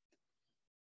to.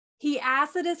 He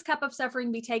asked that his cup of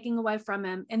suffering be taken away from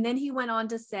him. And then he went on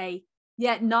to say,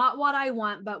 yet not what I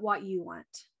want, but what you want.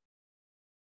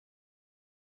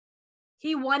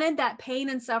 He wanted that pain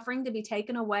and suffering to be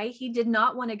taken away. He did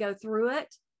not want to go through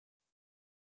it.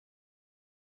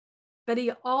 But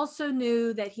he also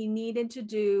knew that he needed to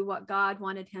do what God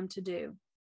wanted him to do.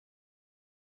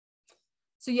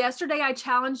 So yesterday I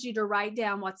challenged you to write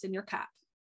down what's in your cup.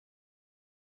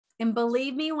 And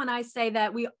believe me when I say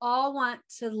that we all want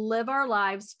to live our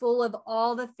lives full of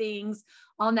all the things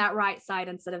on that right side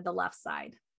instead of the left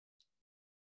side.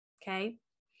 Okay.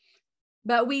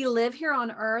 But we live here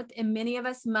on earth, and many of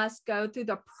us must go through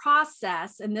the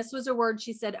process. And this was a word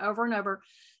she said over and over,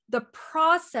 the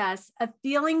process of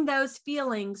feeling those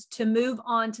feelings to move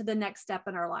on to the next step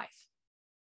in our life.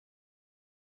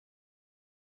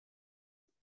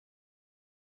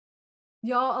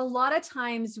 Y'all, a lot of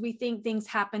times we think things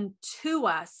happen to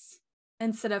us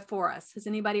instead of for us. Has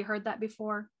anybody heard that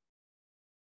before?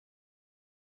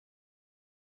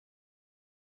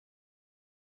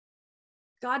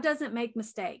 God doesn't make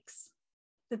mistakes.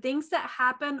 The things that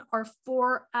happen are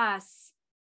for us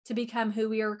to become who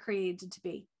we are created to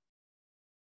be.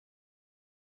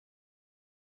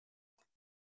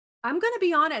 I'm going to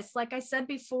be honest, like I said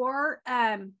before,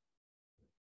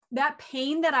 that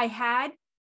pain that I had,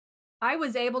 I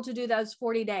was able to do those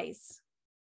 40 days.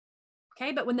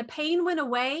 Okay, but when the pain went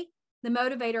away, the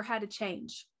motivator had to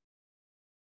change.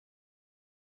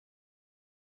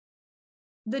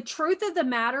 The truth of the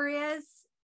matter is,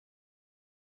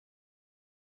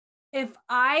 if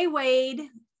I weighed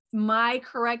my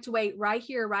correct weight right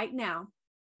here, right now,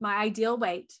 my ideal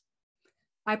weight,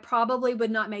 I probably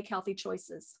would not make healthy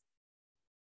choices.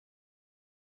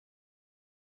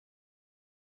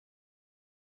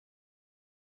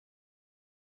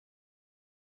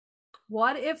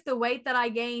 What if the weight that I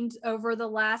gained over the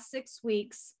last 6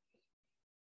 weeks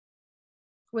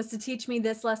was to teach me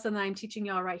this lesson that I'm teaching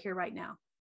y'all right here, right now?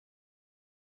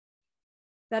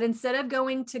 That instead of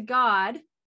going to God,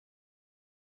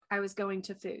 I was going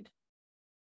to food.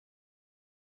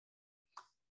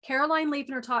 Caroline Leaf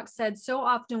in her talk said, so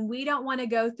often we don't want to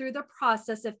go through the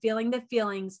process of feeling the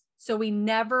feelings, so we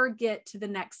never get to the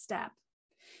next step.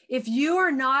 If you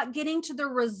are not getting to the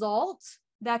result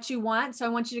that you want, so I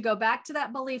want you to go back to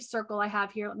that belief circle I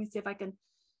have here. Let me see if I can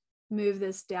move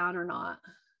this down or not.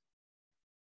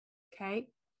 Okay.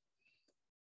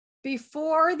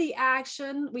 Before the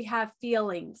action, we have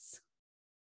feelings.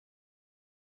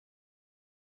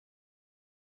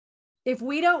 If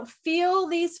we don't feel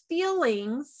these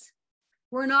feelings,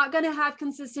 we're not going to have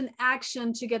consistent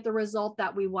action to get the result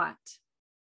that we want.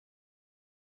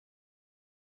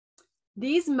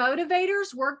 These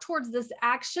motivators work towards this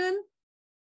action,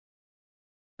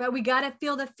 but we got to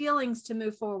feel the feelings to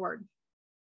move forward.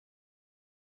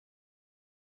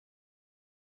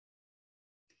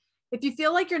 If you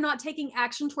feel like you're not taking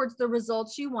action towards the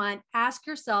results you want, ask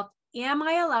yourself, am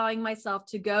I allowing myself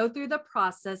to go through the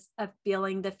process of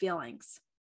feeling the feelings?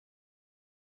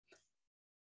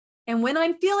 And when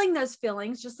I'm feeling those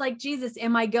feelings, just like Jesus,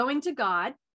 am I going to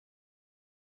God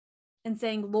and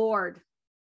saying, Lord,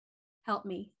 help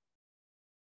me?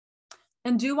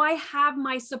 And do I have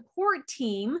my support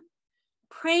team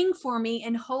praying for me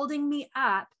and holding me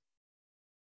up?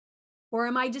 Or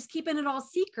am I just keeping it all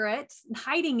secret,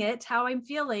 hiding it, how I'm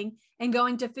feeling, and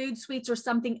going to food, sweets, or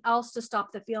something else to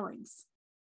stop the feelings?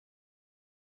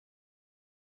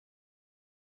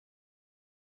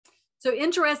 So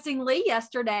interestingly,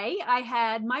 yesterday I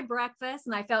had my breakfast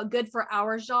and I felt good for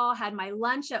hours, y'all. Had my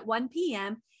lunch at 1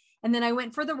 p.m. And then I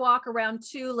went for the walk around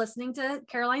 2, listening to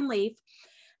Caroline Leaf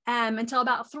until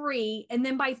about 3. And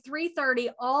then by 3:30,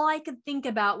 all I could think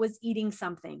about was eating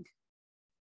something.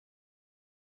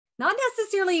 Not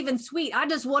necessarily even sweet. I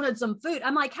just wanted some food.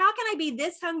 I'm like, how can I be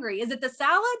this hungry? Is it the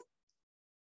salad?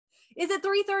 Is it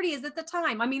 3:30? Is it the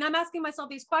time? I mean, I'm asking myself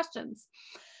these questions.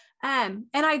 And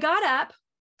I got up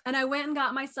and I went and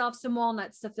got myself some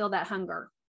walnuts to fill that hunger.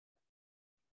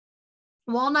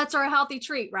 Walnuts are a healthy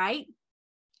treat, right?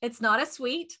 It's not a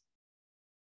sweet.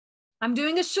 I'm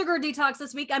doing a sugar detox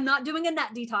this week. I'm not doing a nut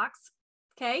detox.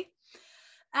 Okay.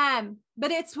 But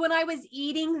it's when I was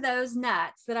eating those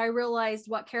nuts that I realized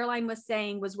what Caroline was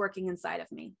saying was working inside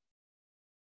of me.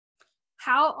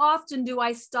 How often do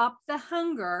I stop the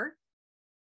hunger,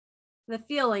 the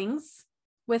feelings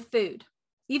with food,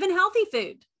 even healthy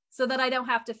food, so that I don't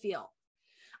have to feel?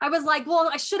 I was like,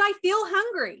 well, should I feel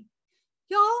hungry?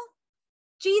 Y'all,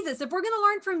 Jesus, if we're going to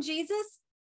learn from Jesus,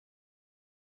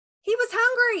 he was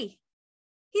hungry.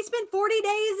 He spent 40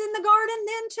 days in the garden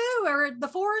then too, or the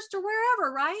forest or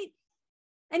wherever, right?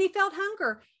 And he felt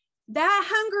hunger. That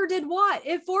hunger did what?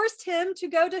 It forced him to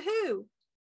go to who?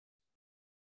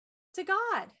 To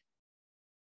God.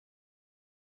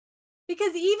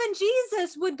 Because even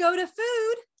Jesus would go to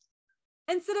food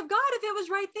instead of God if it was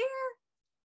right there.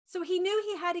 So he knew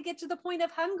he had to get to the point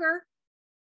of hunger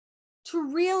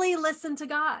to really listen to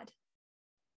God.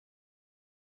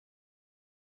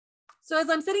 So as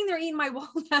I'm sitting there eating my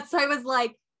walnuts, I was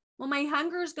like, well, my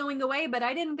hunger is going away, but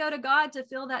I didn't go to God to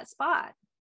fill that spot.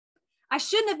 I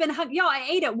shouldn't have been hungry. Y'all, I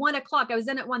ate at 1:00. I was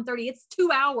in at 1:30. It's 2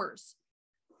 hours.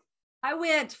 I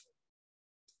went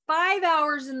 5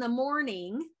 hours in the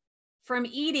morning from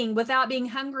eating without being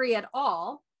hungry at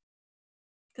all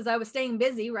because I was staying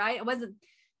busy, right? I wasn't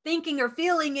thinking or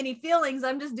feeling any feelings.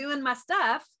 I'm just doing my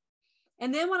stuff.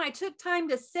 And then when I took time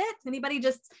to sit, anybody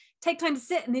just take time to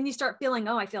sit, and then you start feeling,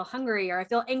 oh, I feel hungry, or I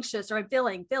feel anxious, or I'm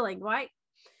feeling, right?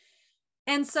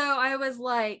 And so I was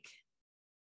like,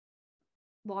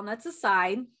 walnuts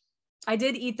aside, I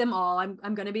did eat them all.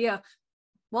 I'm going to be a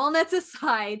walnuts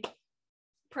aside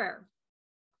prayer,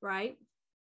 right?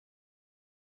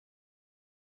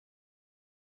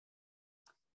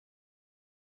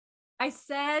 I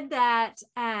said that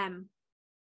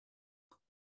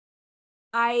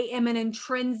I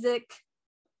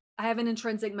have an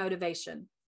intrinsic motivation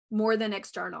more than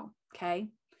external. Okay.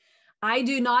 I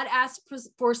do not ask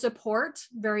for support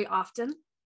very often.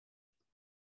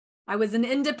 I was an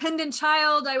independent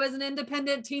child. I was an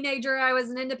independent teenager. I was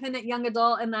an independent young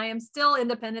adult, and I am still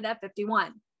independent at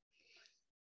 51.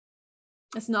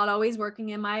 It's not always working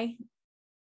in my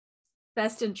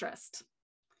best interest.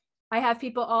 I have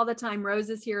people all the time. Rose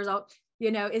is here.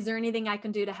 Is there anything I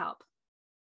can do to help?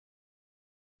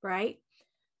 Right?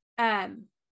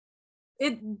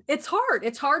 It's hard.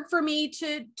 It's hard for me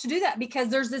to do that because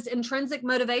there's this intrinsic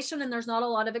motivation and there's not a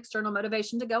lot of external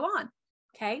motivation to go on.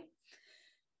 Okay.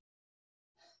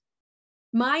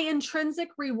 My intrinsic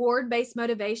reward-based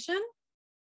motivation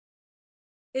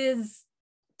is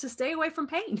to stay away from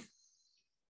pain.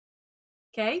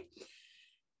 Okay.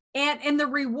 And the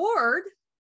reward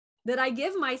that I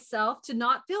give myself to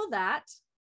not feel that,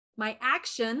 my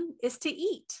action is to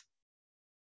eat.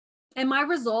 And my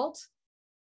result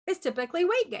is typically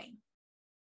weight gain.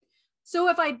 So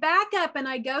if I back up and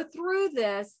I go through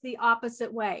this the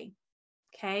opposite way,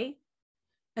 okay?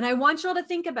 And I want y'all to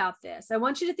think about this. I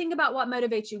want you to think about what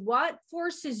motivates you. What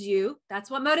forces you? That's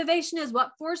what motivation is.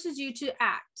 What forces you to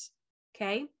act,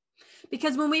 okay?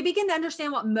 Because when we begin to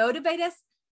understand what motivates us,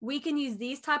 we can use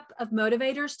these type of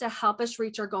motivators to help us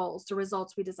reach our goals, the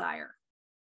results we desire.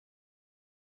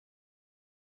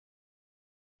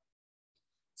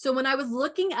 So when I was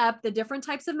looking up the different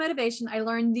types of motivation, I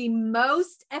learned the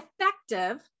most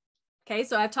effective. Okay,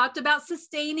 so I've talked about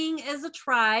sustaining as a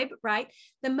tribe, right?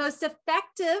 The most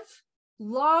effective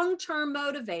long-term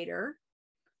motivator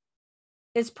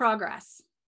is progress.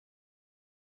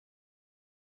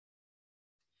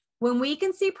 When we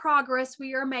can see progress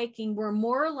we are making, we're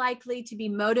more likely to be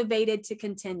motivated to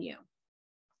continue.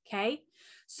 Okay,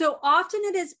 so often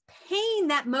it is pain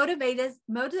that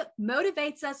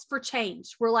motivates us for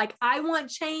change. We're like, I want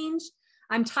change.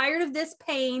 I'm tired of this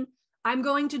pain. I'm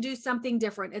going to do something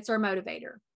different. It's our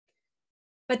motivator.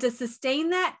 But to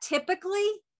sustain that, typically,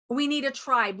 we need a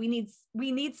tribe. We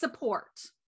need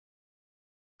support.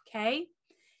 Okay,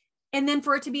 and then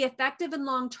for it to be effective and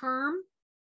long-term,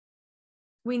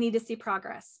 we need to see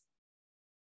progress.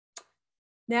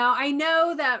 Now, I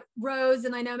know that Rose,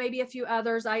 and I know maybe a few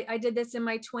others, I did this in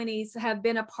my 20s, have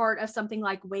been a part of something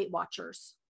like Weight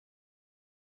Watchers.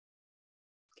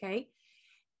 Okay.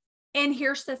 And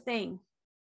here's the thing.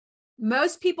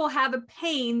 Most people have a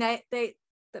pain that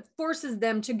forces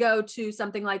them to go to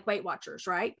something like Weight Watchers,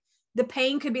 right? The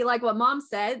pain could be like what Mom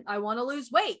said, I want to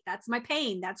lose weight. That's my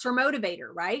pain. That's her motivator,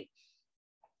 right?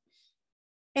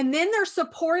 And then there's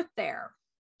support there,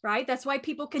 right? That's why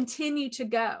people continue to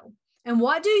go. And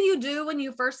what do you do when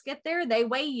you first get there? They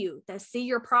weigh you to see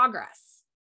your progress.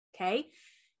 Okay.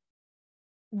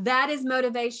 That is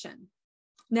motivation.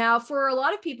 Now, for a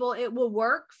lot of people, it will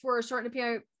work for a certain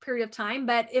period of time,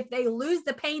 but if they lose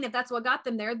the pain, if that's what got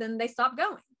them there, then they stop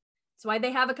going. That's why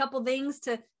they have a couple things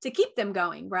to keep them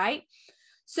going, right?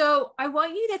 So I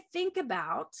want you to think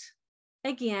about,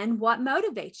 again, what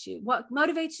motivates you? What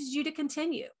motivates you to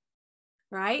continue,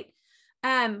 right?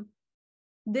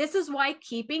 This is why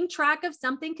keeping track of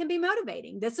something can be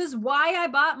motivating. This is why I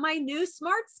bought my new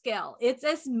Smart Scale. It's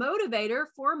a motivator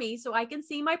for me so I can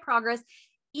see my progress,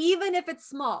 even if it's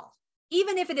small,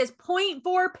 even if it is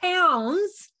 0.4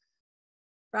 pounds,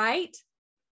 right?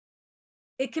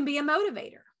 It can be a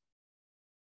motivator.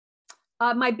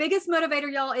 My biggest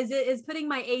motivator, y'all, is putting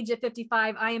my age at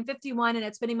 55. I am 51, and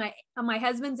it's putting my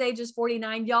husband's age is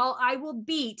 49. Y'all, I will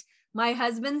beat my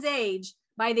husband's age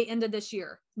by the end of this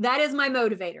year. That is my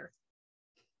motivator.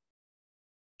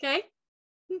 Okay.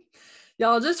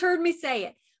 Y'all just heard me say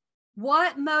it.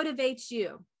 What motivates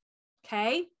you?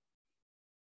 Okay.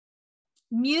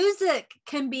 Music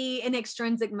can be an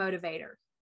extrinsic motivator.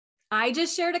 I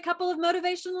just shared a couple of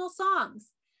motivational songs.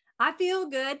 I feel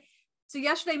good. So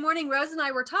yesterday morning, Rose and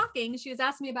I were talking. She was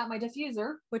asking me about my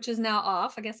diffuser, which is now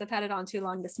off. I guess I've had it on too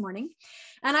long this morning.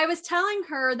 And I was telling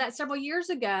her that several years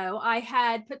ago, I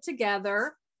had put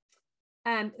together,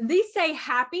 these say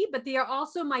happy, but they are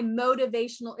also my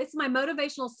motivational. It's my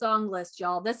motivational song list,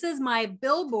 y'all. This is my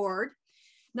billboard.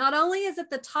 Not only is it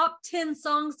the top 10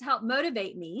 songs to help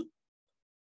motivate me,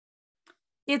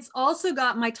 it's also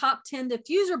got my top 10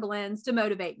 diffuser blends to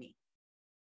motivate me.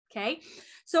 Okay.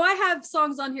 So I have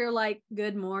songs on here like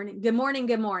good morning, good morning,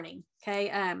 good morning. Okay.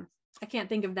 I can't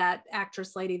think of that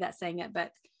actress lady that sang it,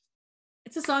 but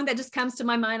it's a song that just comes to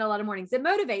my mind a lot of mornings. It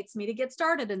motivates me to get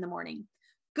started in the morning.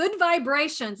 Good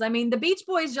vibrations. I mean, the Beach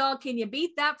Boys, y'all, can you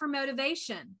beat that for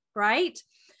motivation, right?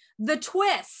 The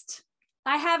twist.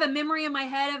 I have a memory in my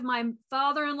head of my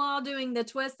father-in-law doing the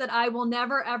twist that I will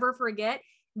never, ever forget.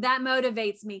 That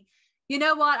motivates me. You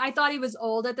know what? I thought he was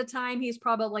old at the time. He's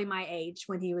probably my age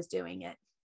when he was doing it.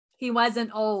 He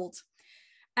wasn't old.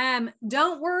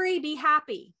 Don't worry, be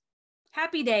happy.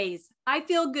 Happy days. I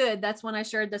feel good. That's one I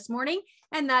shared this morning.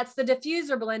 And that's the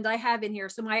diffuser blend I have in here.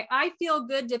 So my I feel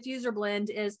good diffuser blend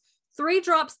is 3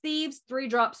 drops thieves, 3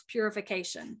 drops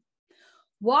purification.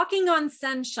 Walking on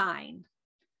sunshine.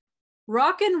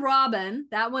 Rockin' Robin,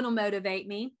 that one will motivate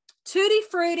me. Tutti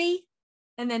Frutti,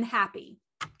 and then happy.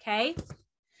 Okay.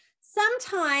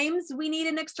 Sometimes we need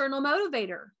an external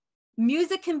motivator.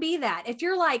 Music can be that. If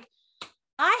you're like,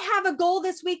 I have a goal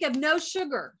this week of no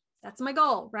sugar. That's my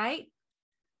goal, right?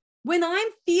 When I'm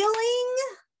feeling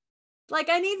like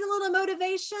I need a little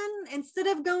motivation, instead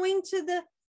of going to the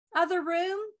other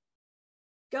room,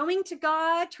 going to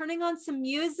God, turning on some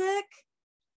music,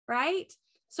 right?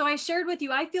 So I shared with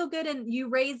you, I feel good and you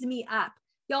raise me up.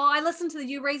 Y'all, I listened to the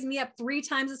You Raise Me Up 3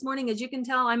 times this morning. As you can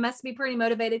tell, I must be pretty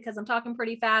motivated because I'm talking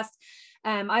pretty fast.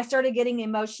 I started getting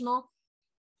emotional.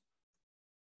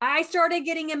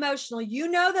 You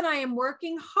know that I am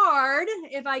working hard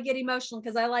if I get emotional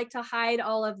because I like to hide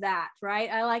all of that, right?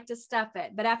 I like to stuff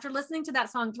it. But after listening to that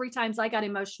song 3 times, I got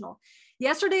emotional.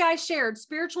 Yesterday, I shared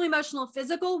spiritual, emotional,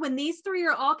 physical. When these 3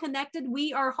 are all connected,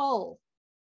 we are whole,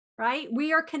 right?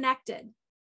 We are connected.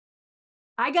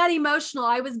 I got emotional.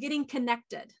 I was getting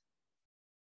connected.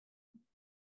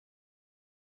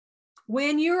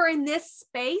 When you're in this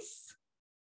space,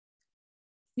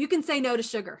 you can say no to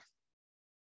sugar.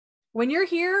 When you're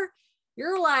here,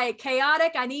 you're like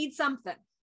chaotic. I need something,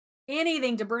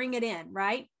 anything to bring it in,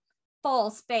 right?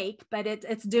 False, fake, but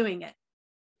it's doing it.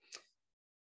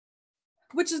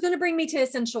 Which is going to bring me to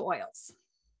essential oils.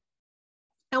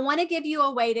 I want to give you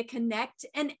a way to connect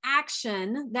an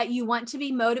action that you want to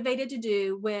be motivated to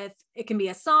do with, it can be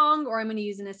a song, or I'm going to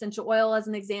use an essential oil as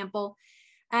an example.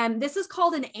 This is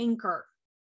called an anchor.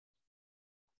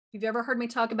 If you've ever heard me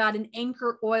talk about an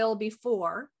anchor oil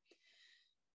before,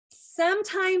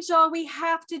 sometimes, y'all, we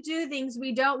have to do things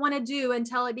we don't want to do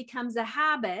until it becomes a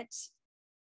habit,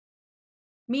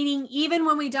 meaning even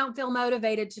when we don't feel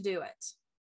motivated to do it.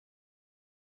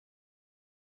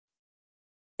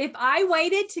 If I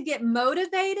waited to get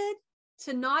motivated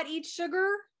to not eat sugar,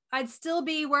 I'd still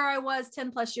be where I was 10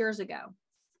 plus years ago.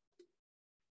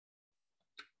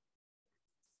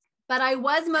 But I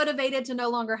was motivated to no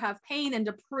longer have pain and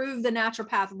to prove the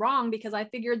naturopath wrong because I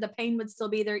figured the pain would still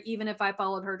be there even if I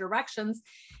followed her directions.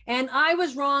 And I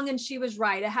was wrong and she was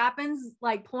right. It happens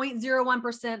like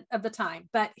 0.01% of the time,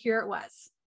 but here it was.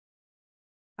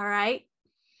 All right.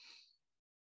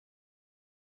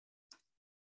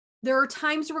 There are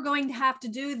times we're going to have to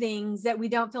do things that we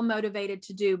don't feel motivated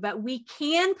to do, but we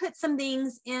can put some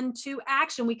things into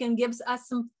action. We can give us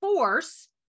some force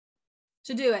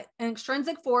to do it, an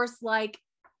extrinsic force like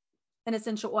an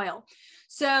essential oil.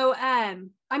 So I'm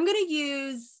going to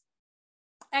use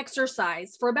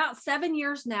exercise. For about 7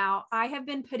 years now, I have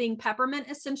been putting peppermint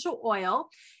essential oil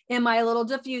in my little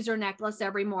diffuser necklace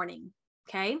every morning.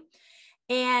 Okay.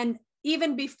 And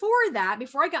even before that,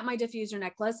 before I got my diffuser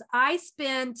necklace, I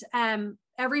spent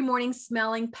every morning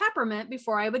smelling peppermint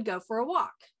before I would go for a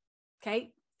walk.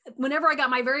 Okay. Whenever I got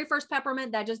my very first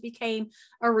peppermint, that just became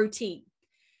a routine.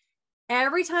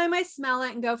 Every time I smell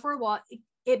it and go for a walk,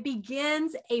 it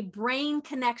begins a brain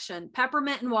connection,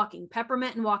 peppermint and walking,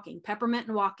 peppermint and walking, peppermint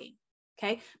and walking.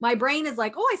 Okay. My brain is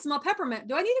like, oh, I smell peppermint.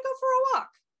 Do I need to go for a walk?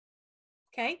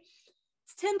 Okay.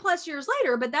 It's 10 plus years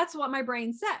later, but that's what my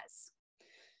brain says.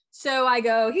 So I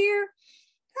go here.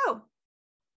 Oh,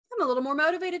 I'm a little more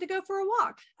motivated to go for a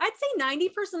walk. I'd say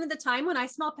 90% of the time when I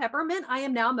smell peppermint, I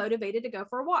am now motivated to go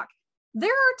for a walk. There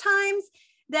are times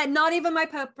that not even my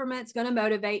peppermint's going to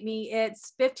motivate me.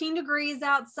 It's 15 degrees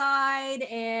outside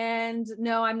and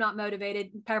no, I'm not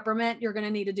motivated. Peppermint, you're going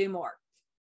to need to do more.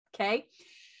 Okay.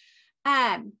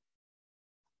 But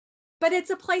it's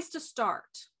a place to start.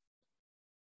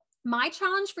 My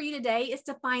challenge for you today is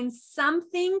to find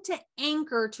something to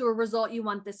anchor to a result you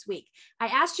want this week. I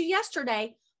asked you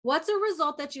yesterday, what's a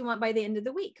result that you want by the end of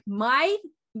the week?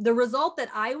 The result that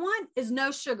I want is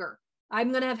no sugar. I'm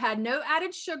going to have had no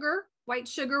added sugar, white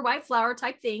flour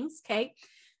type things. Okay.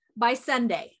 By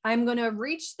Sunday, I'm going to have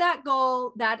reached that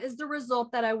goal. That is the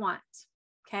result that I want.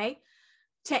 Okay.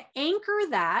 To anchor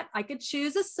that, I could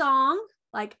choose a song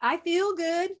like I Feel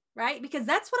Good, right? Because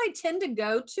that's what I tend to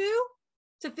go to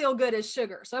feel good is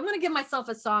sugar. So I'm going to give myself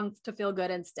a song to feel good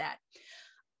instead.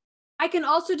 I can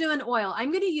also do an oil.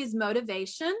 I'm going to use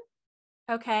motivation.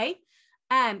 Okay.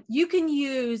 You can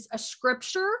use a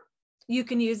scripture. You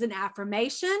can use an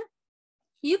affirmation.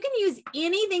 You can use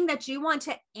anything that you want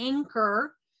to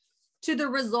anchor to the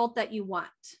result that you want.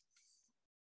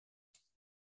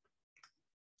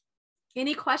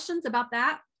 Any questions about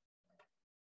that?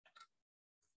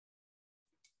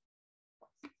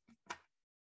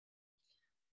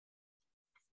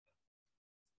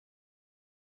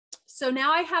 So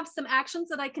now I have some actions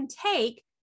that I can take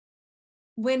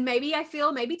when maybe I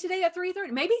feel, maybe today at 3:30,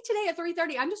 maybe today at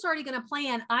 3:30, I'm just already going to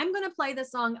plan. I'm going to play the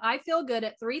song I Feel Good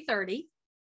at 3:30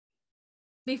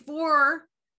 before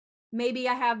maybe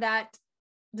I have that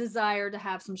desire to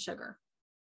have some sugar.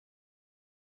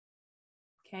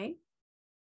 Okay.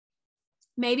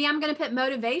 Maybe I'm going to put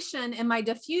motivation in my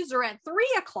diffuser at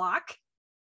 3 o'clock.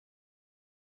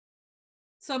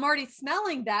 So I'm already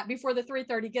smelling that before the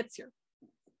 3:30 gets here.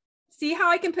 See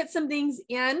how I can put some things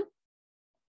in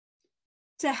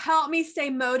to help me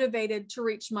stay motivated to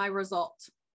reach my result.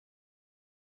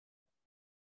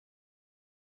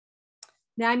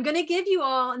 Now I'm going to give you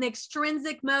all an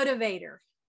extrinsic motivator.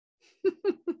 I'm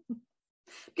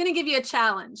going to give you a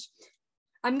challenge.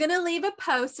 I'm going to leave a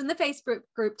post in the Facebook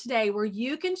group today where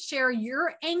you can share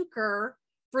your anchor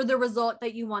for the result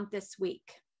that you want this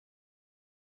week.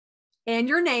 And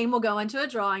your name will go into a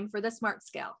drawing for the SMART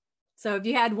scale. So if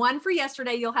you had one for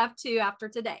yesterday, you'll have two after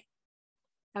today.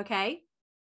 Okay.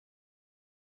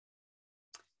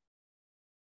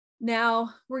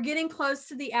 Now we're getting close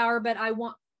to the hour, but I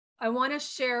want to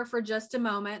share for just a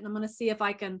moment, and I'm going to see if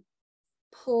I can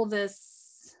pull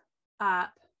this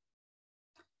up.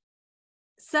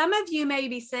 Some of you may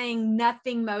be saying,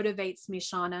 nothing motivates me,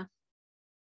 Shauna.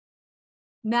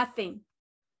 Nothing.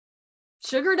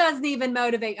 Sugar doesn't even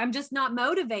motivate. I'm just not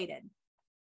motivated.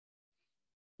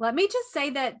 Let me just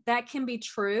say that that can be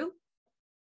true.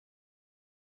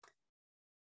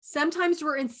 Sometimes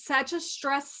we're in such a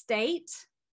stress state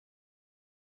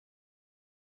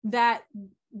that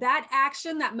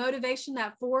action, that motivation,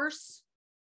 that force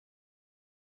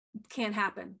can't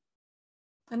happen.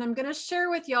 And I'm going to share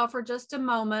with y'all for just a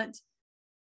moment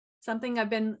something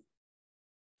I've been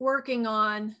working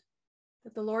on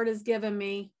that the Lord has given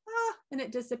me. And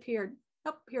it disappeared.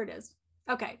 Oh, here it is.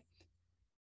 Okay.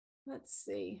 Let's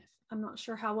see. I'm not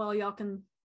sure how well y'all can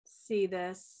see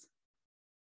this.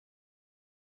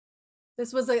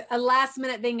 This was a last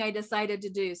minute thing I decided to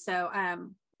do. So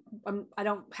I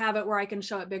don't have it where I can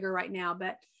show it bigger right now,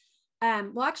 but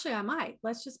well, actually I might.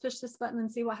 Let's just push this button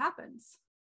and see what happens.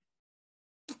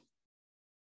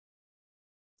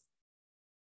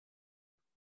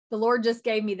 The Lord just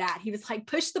gave me that. He was like,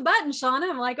 push the button, Shauna.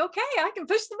 I'm like, okay, I can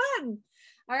push the button.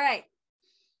 All right.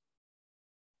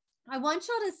 I want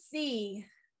y'all to see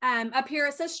up here,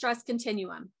 it says stress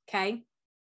continuum. Okay.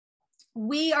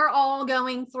 We are all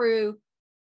going through,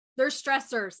 there's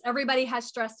stressors. Everybody has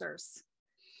stressors.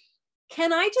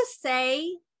 Can I just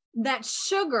say that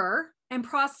sugar and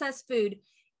processed food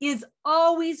is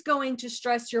always going to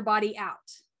stress your body out?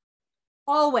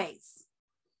 Always.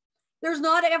 There's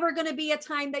not ever going to be a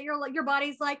time that your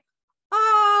body's like,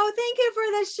 oh, thank you for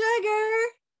the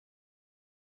sugar.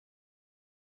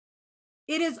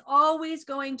 It is always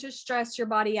going to stress your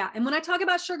body out. And when I talk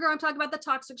about sugar, I'm talking about the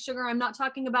toxic sugar. I'm not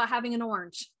talking about having an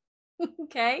orange.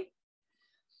 Okay.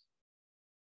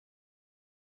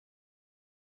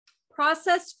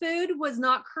 Processed food was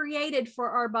not created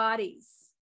for our bodies.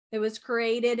 It was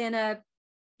created in a,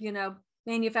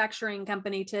 manufacturing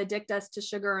company to addict us to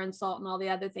sugar and salt and all the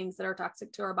other things that are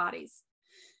toxic to our bodies.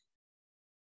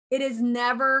 It is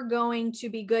never going to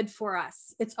be good for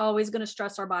us. It's always going to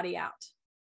stress our body out.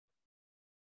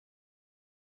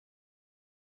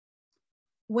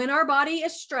 when our body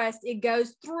is stressed, it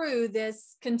goes through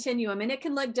this continuum, and it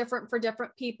can look different for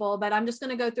different people, but I'm just going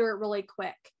to go through it really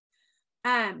quick.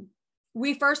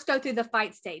 We first go through the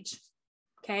fight stage.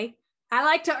 Okay. I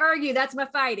like to argue that's my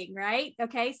fighting, right?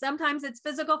 Okay. Sometimes it's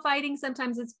physical fighting.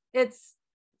 Sometimes it's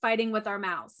fighting with our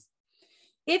mouths.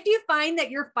 If you find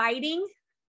that you're fighting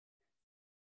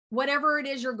whatever it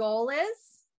is your goal is,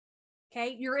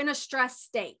 okay, you're in a stress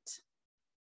state.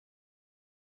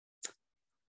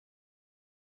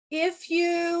 If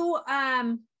you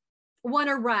want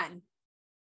to run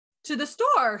to the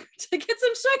store to get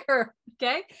some sugar,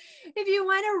 okay? If you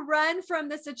want to run from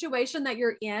the situation that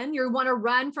you're in, you want to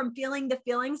run from feeling the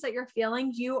feelings that you're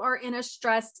feeling, you are in a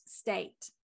stressed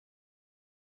state.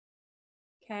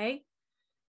 Okay?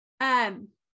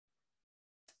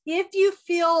 If you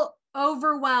feel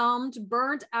overwhelmed,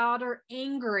 burnt out, or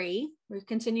angry, we're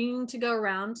continuing to go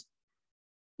around,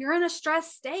 you're in a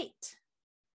stressed state.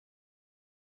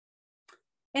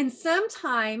 And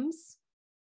sometimes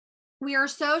we are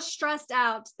so stressed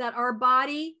out that our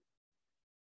body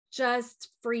just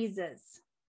freezes.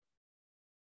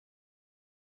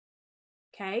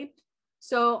 Okay,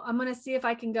 so I'm going to see if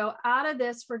I can go out of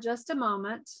this for just a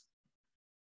moment.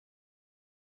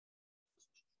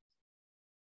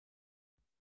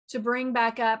 To bring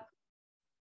back up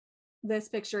this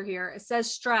picture here. It says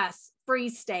stress,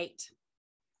 freeze state.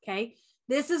 Okay,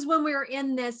 this is when we're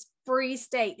in this freeze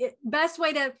state. Best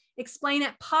way to explain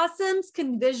it, possums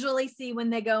can visually see when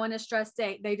they go in a stress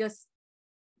state. They just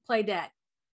play dead.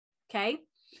 Okay.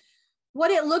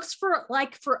 What it looks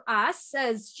like for us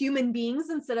as human beings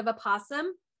instead of a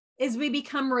possum is we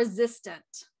become resistant.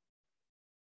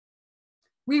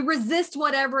 We resist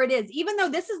whatever it is. Even though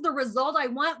this is the result I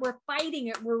want, we're fighting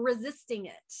it. We're resisting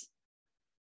it.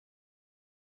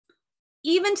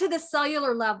 Even to the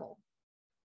cellular level.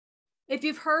 If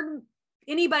you've heard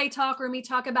anybody talk or me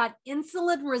talk about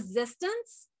insulin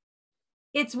resistance,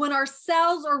 it's when our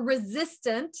cells are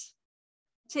resistant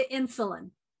to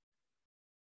insulin.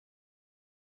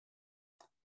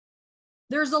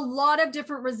 There's a lot of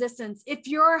different resistance. If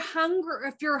your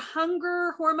hunger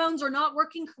hormones are not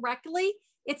working correctly,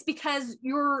 it's because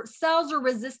your cells are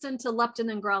resistant to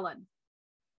leptin and ghrelin.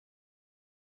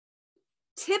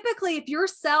 Typically, if your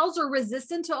cells are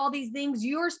resistant to all these things,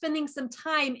 you are spending some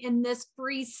time in this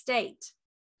freeze state.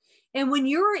 And when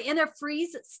you're in a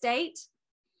freeze state,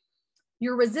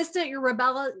 you're resistant, you're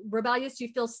rebellious, you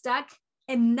feel stuck,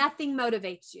 and nothing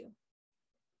motivates you.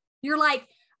 You're like,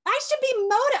 I should be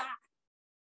motivated.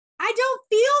 I don't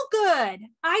feel good.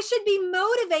 I should be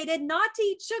motivated not to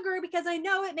eat sugar because I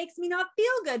know it makes me not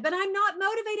feel good, but I'm not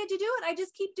motivated to do it. I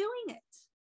just keep doing it.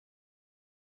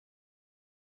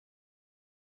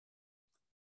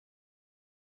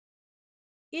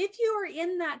 If you are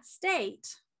in that state,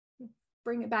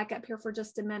 bring it back up here for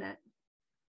just a minute.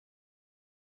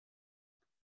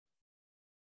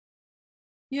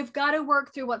 You've got to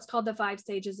work through what's called the 5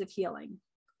 stages of healing,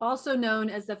 also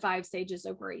known as the 5 stages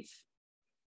of grief.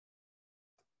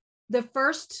 The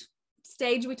first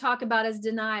stage we talk about is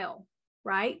denial,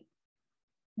 right?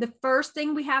 The first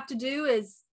thing we have to do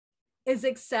is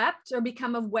accept or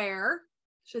become aware,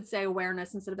 should say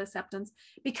awareness instead of acceptance,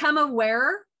 become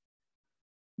aware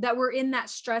that we're in that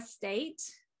stress state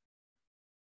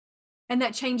and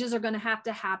that changes are going to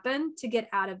happen to get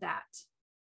out of that.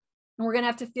 And we're going to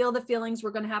have to feel the feelings.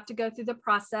 We're going to have to go through the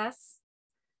process.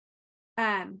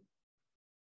 And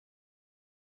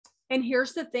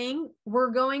here's the thing,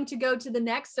 we're going to go to the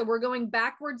next. So we're going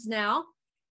backwards now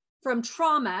from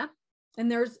trauma.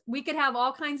 And we could have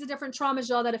all kinds of different traumas,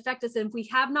 y'all, that affect us. And if we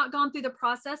have not gone through the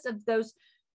process of those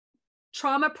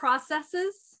trauma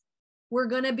processes, we're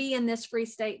going to be in this free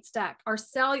state stuck.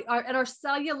 At our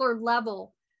cellular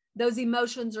level, those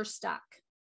emotions are stuck.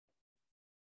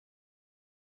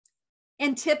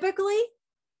 And typically,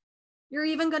 you're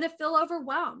even going to feel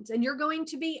overwhelmed and you're going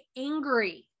to be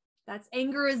angry.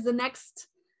 Anger is the next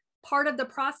part of the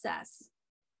process.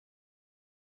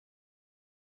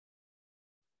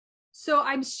 So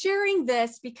I'm sharing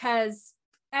this because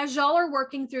as y'all are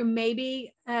working through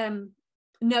maybe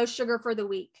no sugar for the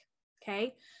week,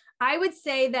 okay? I would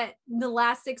say that in the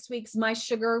last 6 weeks, my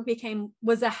sugar became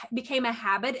a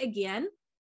habit again,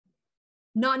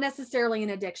 not necessarily an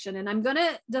addiction. And I'm going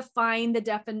to define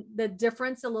the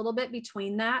difference a little bit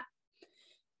between that.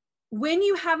 When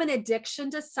you have an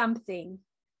addiction to something,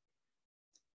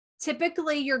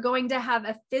 typically you're going to have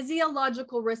a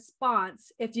physiological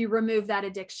response if you remove that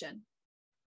addiction.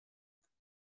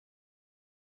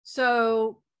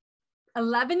 So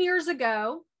 11 years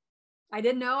ago, I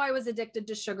didn't know I was addicted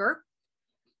to sugar,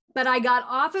 but I got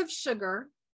off of sugar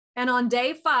And on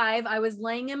day 5, I was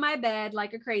laying in my bed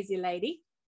like a crazy lady.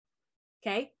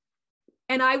 Okay.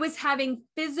 And I was having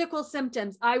physical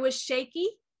symptoms. I was shaky.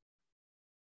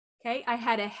 Okay. I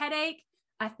had a headache.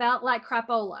 I felt like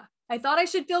crapola. I thought I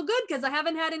should feel good because I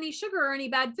haven't had any sugar or any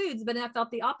bad foods, but I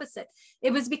felt the opposite.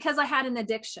 It was because I had an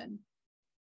addiction.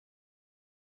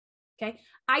 Okay.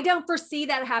 I don't foresee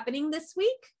that happening this week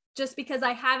just because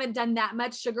I haven't done that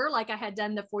much sugar like I had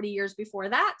done the 40 years before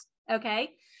that.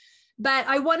 Okay. But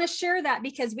I want to share that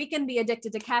because we can be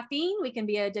addicted to caffeine. We can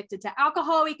be addicted to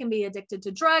alcohol. We can be addicted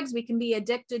to drugs. We can be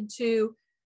addicted to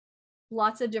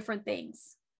lots of different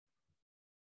things.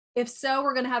 If so,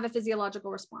 we're going to have a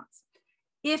physiological response.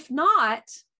 If not,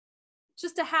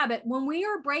 just a habit. When we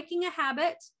are breaking a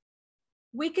habit,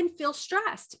 we can feel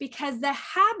stressed because the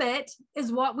habit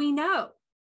is what we know.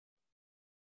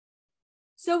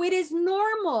 So it is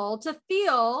normal to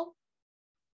feel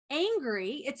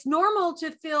angry. It's normal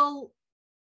to feel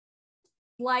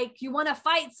like you want to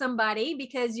fight somebody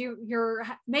because you're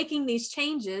making these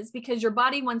changes because your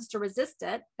body wants to resist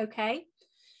it. Okay.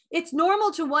 It's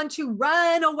normal to want to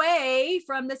run away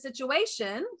from the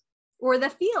situation or the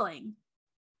feeling.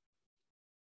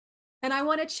 And I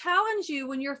want to challenge you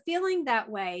when you're feeling that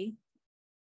way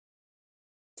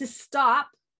to stop,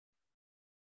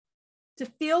 to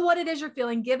feel what it is you're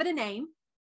feeling, give it a name.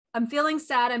 I'm feeling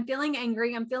sad. I'm feeling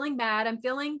angry. I'm feeling mad. I'm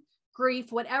feeling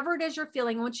grief, whatever it is you're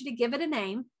feeling. I want you to give it a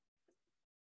name.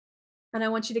 And I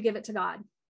want you to give it to God.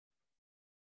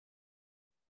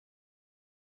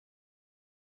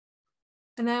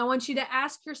 And then I want you to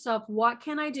ask yourself, what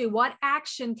can I do? What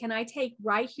action can I take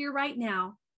right here, right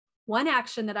now? One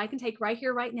action that I can take right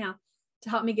here, right now to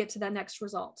help me get to that next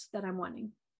result that I'm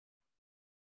wanting.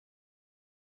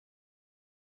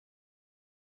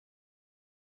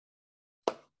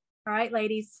 All right,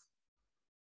 ladies.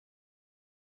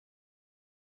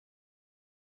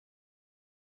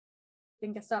 I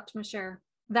think I stopped my share.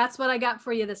 That's what I got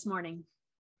for you this morning.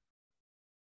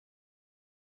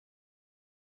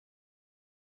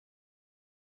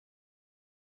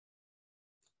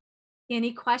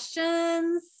 Any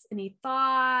questions? Any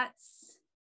thoughts?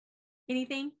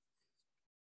 Anything?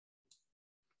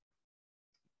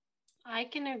 I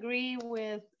can agree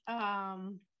with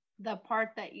the part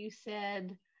that you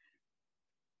said,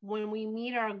 when we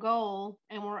meet our goal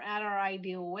and we're at our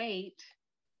ideal weight,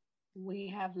 we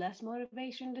have less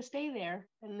motivation to stay there.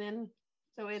 And then,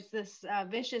 so it's this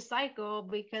vicious cycle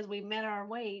because we met our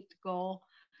weight goal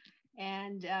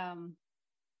and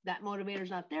that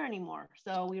motivator's not there anymore.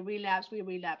 So we relapse.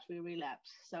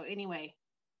 So anyway.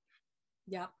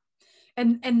 Yeah.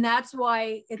 And that's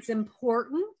why it's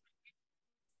important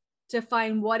to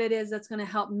find what it is that's going to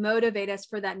help motivate us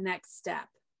for that next step.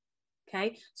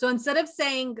 Okay. So instead of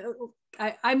saying,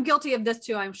 I'm guilty of this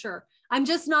too, I'm sure, I'm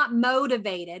just not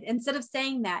motivated. Instead of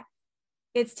saying that,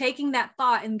 it's taking that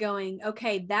thought and going,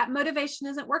 okay, that motivation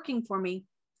isn't working for me.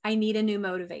 I need a new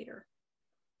motivator.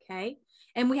 Okay.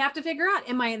 And we have to figure out,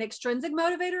 am I an extrinsic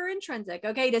motivator or intrinsic?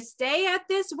 Okay. To stay at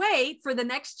this weight for the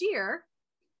next year.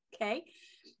 Okay.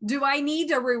 Do I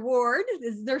need a reward?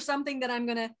 Is there something that I'm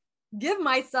going to give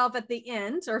myself at the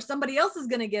end, or somebody else is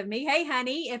going to give me? Hey,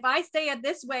 honey, if I stay at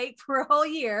this weight for a whole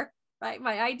year, right,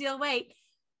 my ideal weight,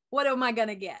 what am I going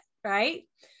to get? Right.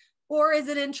 Or is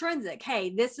it intrinsic?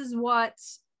 Hey, this is what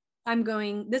I'm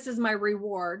going, this is my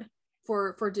reward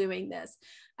for doing this.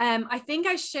 I think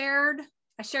I shared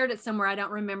it somewhere. I don't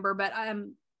remember, but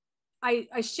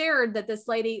I shared that this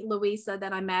lady, Louisa,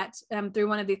 that I met through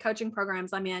one of the coaching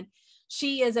programs I'm in,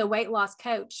 she is a weight loss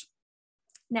coach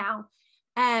now.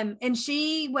 And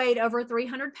she weighed over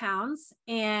 300 pounds,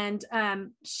 and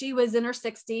she was in her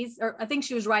 60s, or I think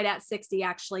she was right at 60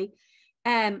 actually.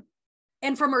 And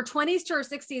from her 20s to her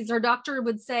 60s, her doctor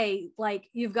would say, like,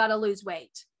 you've got to lose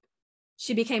weight.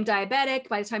 She became diabetic.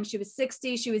 By the time she was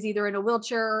 60, she was either in a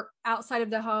wheelchair outside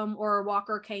of the home or a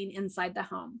walker cane inside the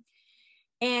home.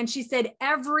 And she said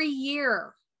every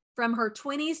year from her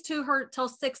 20s to her till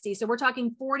 60, so we're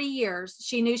talking 40 years,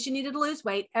 she knew she needed to lose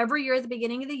weight. Every year at the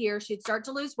beginning of the year, she'd start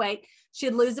to lose weight.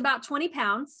 She'd lose about 20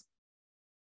 pounds.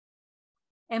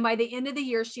 And by the end of the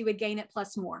year, she would gain it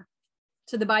plus more.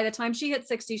 So by the time she hit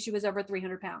 60, she was over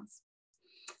 300 pounds.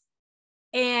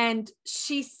 And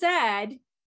she said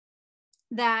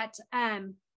that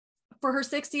for her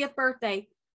 60th birthday,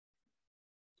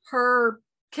 her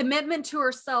commitment to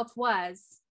herself was,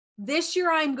 this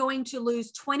year I'm going to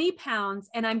lose 20 pounds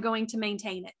and I'm going to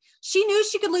maintain it. She knew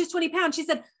she could lose 20 pounds. She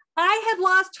said, I had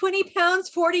lost 20 pounds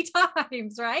 40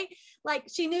 times, right? Like,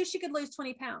 she knew she could lose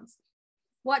 20 pounds.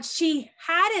 What she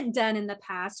hadn't done in the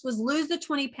past was lose the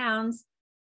 20 pounds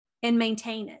and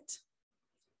maintain it.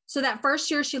 So that first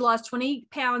year she lost 20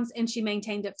 pounds and she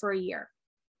maintained it for a year.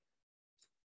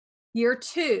 Year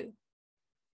 2,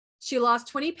 she lost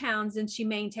 20 pounds and she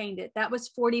maintained it. That was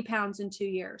 40 pounds in 2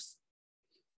 years.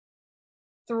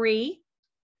 3,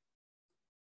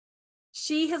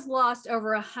 she has lost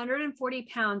over 140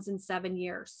 pounds in 7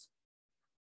 years.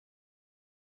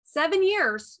 7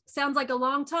 years sounds like a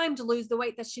long time to lose the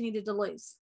weight that she needed to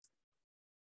lose.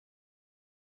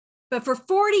 But for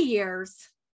 40 years,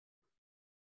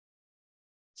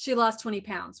 she lost 20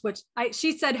 pounds, which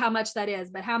she said how much that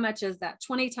is, but how much is that?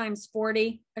 20 times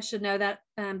 40. I should know that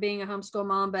being a homeschool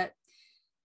mom, but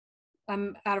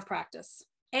I'm out of practice.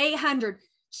 800.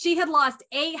 She had lost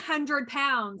 800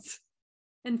 pounds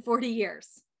in 40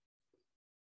 years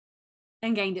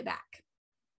and gained it back.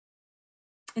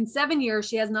 In 7 years,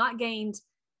 she has not gained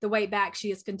the weight back. She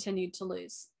has continued to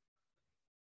lose.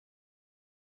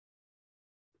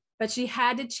 But she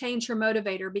had to change her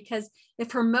motivator, because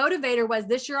if her motivator was,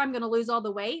 this year I'm going to lose all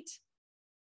the weight,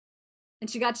 and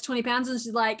she got to 20 pounds and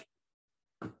she's like,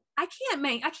 I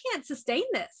can't sustain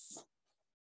this.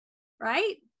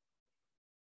 Right?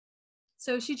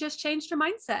 So she just changed her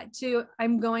mindset to,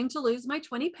 I'm going to lose my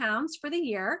 20 pounds for the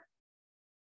year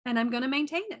and I'm going to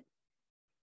maintain it.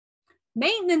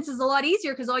 Maintenance is a lot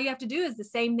easier because all you have to do is the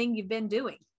same thing you've been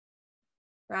doing.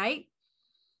 Right?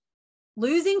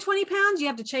 Losing 20 pounds, you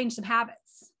have to change some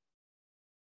habits.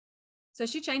 So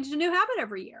she changed a new habit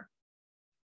every year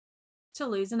to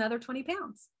lose another 20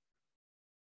 pounds.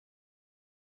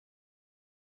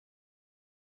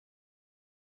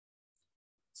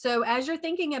 So as you're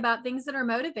thinking about things that are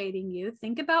motivating you,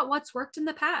 think about what's worked in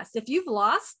the past. If you've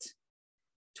lost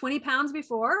 20 pounds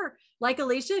before, like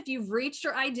Alicia, if you've reached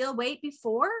your ideal weight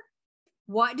before,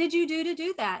 what did you do to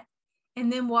do that?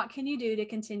 And then what can you do to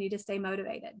continue to stay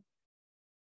motivated?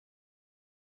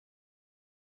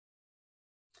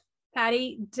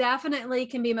 Patty, definitely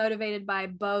can be motivated by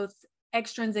both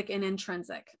extrinsic and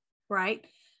intrinsic, right?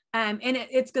 And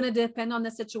it's going to depend on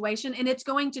the situation, and it's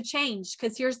going to change,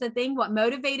 because here's the thing, what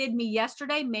motivated me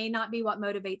yesterday may not be what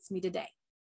motivates me today.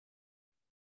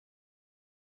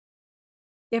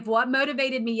 If what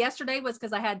motivated me yesterday was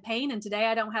because I had pain and today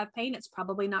I don't have pain, it's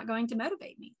probably not going to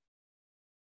motivate me.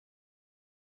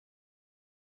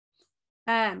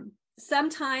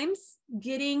 Sometimes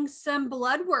getting some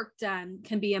blood work done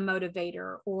can be a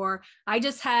motivator, or I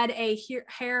just had a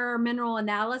hair mineral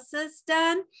analysis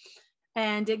done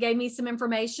and it gave me some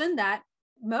information that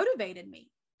motivated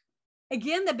me.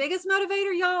 Again, the biggest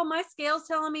motivator, y'all, my scale's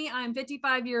telling me I'm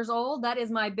 55 years old. That is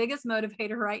my biggest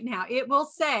motivator right now. It will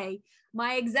say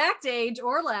my exact age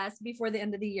or less before the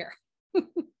end of the year.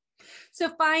 So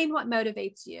find what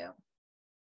motivates you.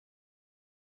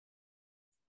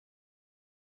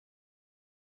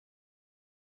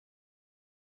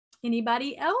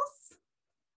 Anybody else?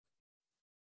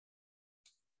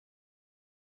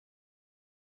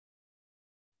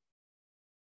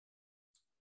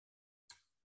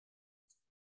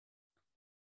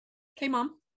 Okay,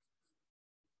 Mom.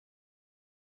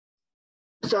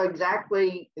 So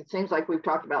exactly, it seems like we've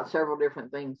talked about several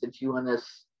different things that you want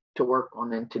us to work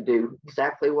on and to do.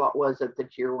 Exactly what was it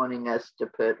that you're wanting us to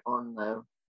put on the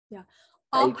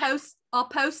I'll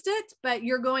post it, but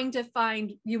you're going to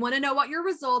find, you want to know what your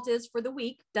result is for the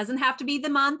week. Doesn't have to be the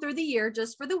month or the year,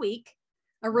 just for the week,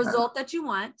 a result that you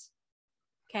want.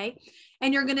 Okay.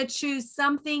 And you're going to choose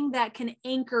something that can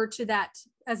anchor to that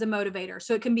as a motivator.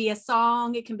 So it can be a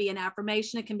song, it can be an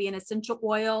affirmation, it can be an essential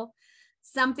oil,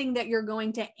 something that you're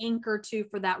going to anchor to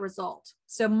for that result.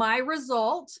 So my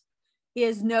result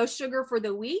is no sugar for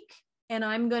the week. And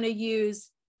I'm going to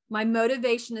use my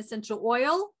motivation essential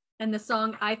oil and the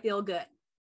song I Feel Good.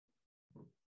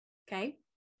 Okay.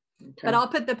 But I'll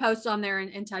put the post on there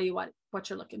and tell you what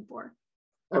you're looking for.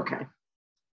 Okay.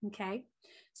 Okay.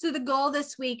 So the goal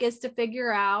this week is to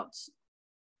figure out,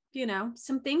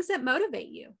 some things that motivate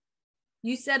you.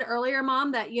 You said earlier,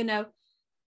 Mom, that,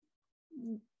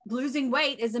 losing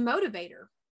weight is a motivator.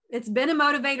 It's been a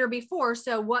motivator before.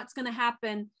 So what's going to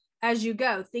happen as you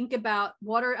go? Think about,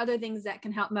 what are other things that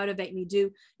can help motivate me?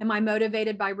 Am I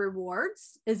motivated by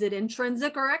rewards? Is it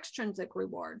intrinsic or extrinsic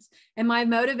rewards? Am I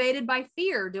motivated by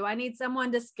fear? Do I need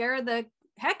someone to scare the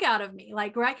heck out of me?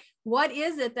 Right? What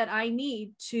is it that I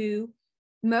need to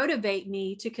motivate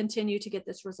me to continue to get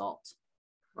this result?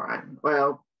 Right.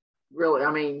 Well,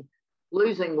 really,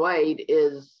 losing weight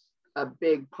is a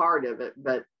big part of it,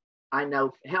 but I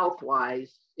know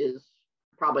health-wise is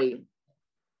probably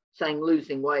saying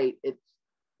losing weight,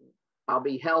 I'll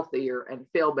be healthier and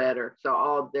feel better.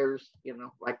 So there's,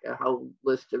 like a whole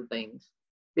list of things.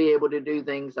 Be able to do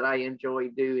things that I enjoy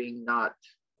doing, not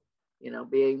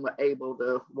being able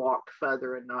to walk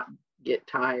further and not get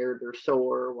tired or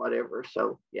sore or whatever.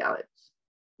 So yeah, it's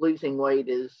losing weight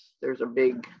there's a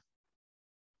big.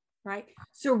 Right.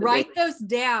 So write those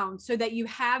down so that you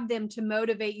have them to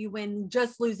motivate you when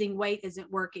just losing weight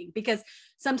isn't working, because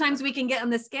sometimes we can get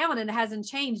on the scale and it hasn't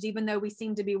changed, even though we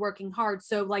seem to be working hard.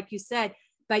 So like you said,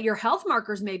 but your health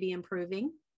markers may be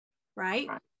improving, right?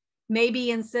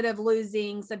 Maybe instead of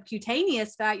losing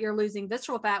subcutaneous fat, you're losing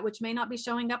visceral fat, which may not be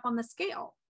showing up on the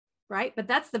scale, right? But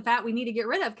that's the fat we need to get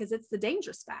rid of because it's the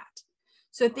dangerous fat.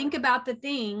 So think about the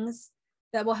things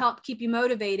that will help keep you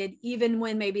motivated, even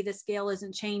when maybe the scale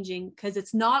isn't changing, because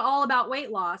it's not all about weight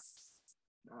loss.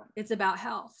 It's about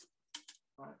health.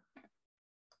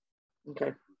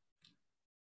 Okay.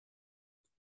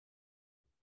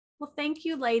 Well, thank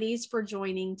you, ladies, for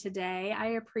joining today. I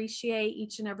appreciate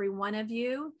each and every one of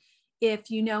you.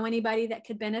 If you know anybody that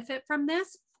could benefit from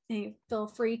this, feel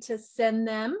free to send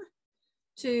them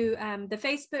to the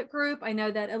Facebook group. I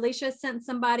know that Alicia sent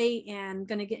somebody and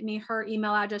going to get me her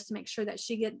email address to make sure that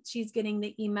she's getting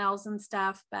the emails and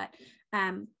stuff, but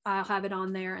I'll have it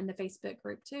on there in the Facebook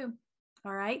group too.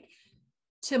 All right.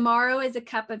 Tomorrow is a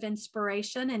cup of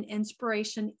inspiration, and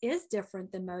inspiration is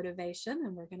different than motivation.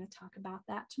 And we're going to talk about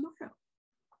that tomorrow.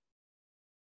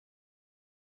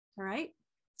 All right.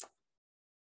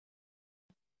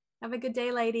 Have a good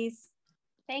day, ladies.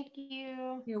 Thank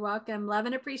you. You're welcome. Love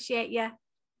and appreciate you.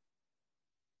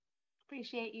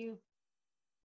 Appreciate you.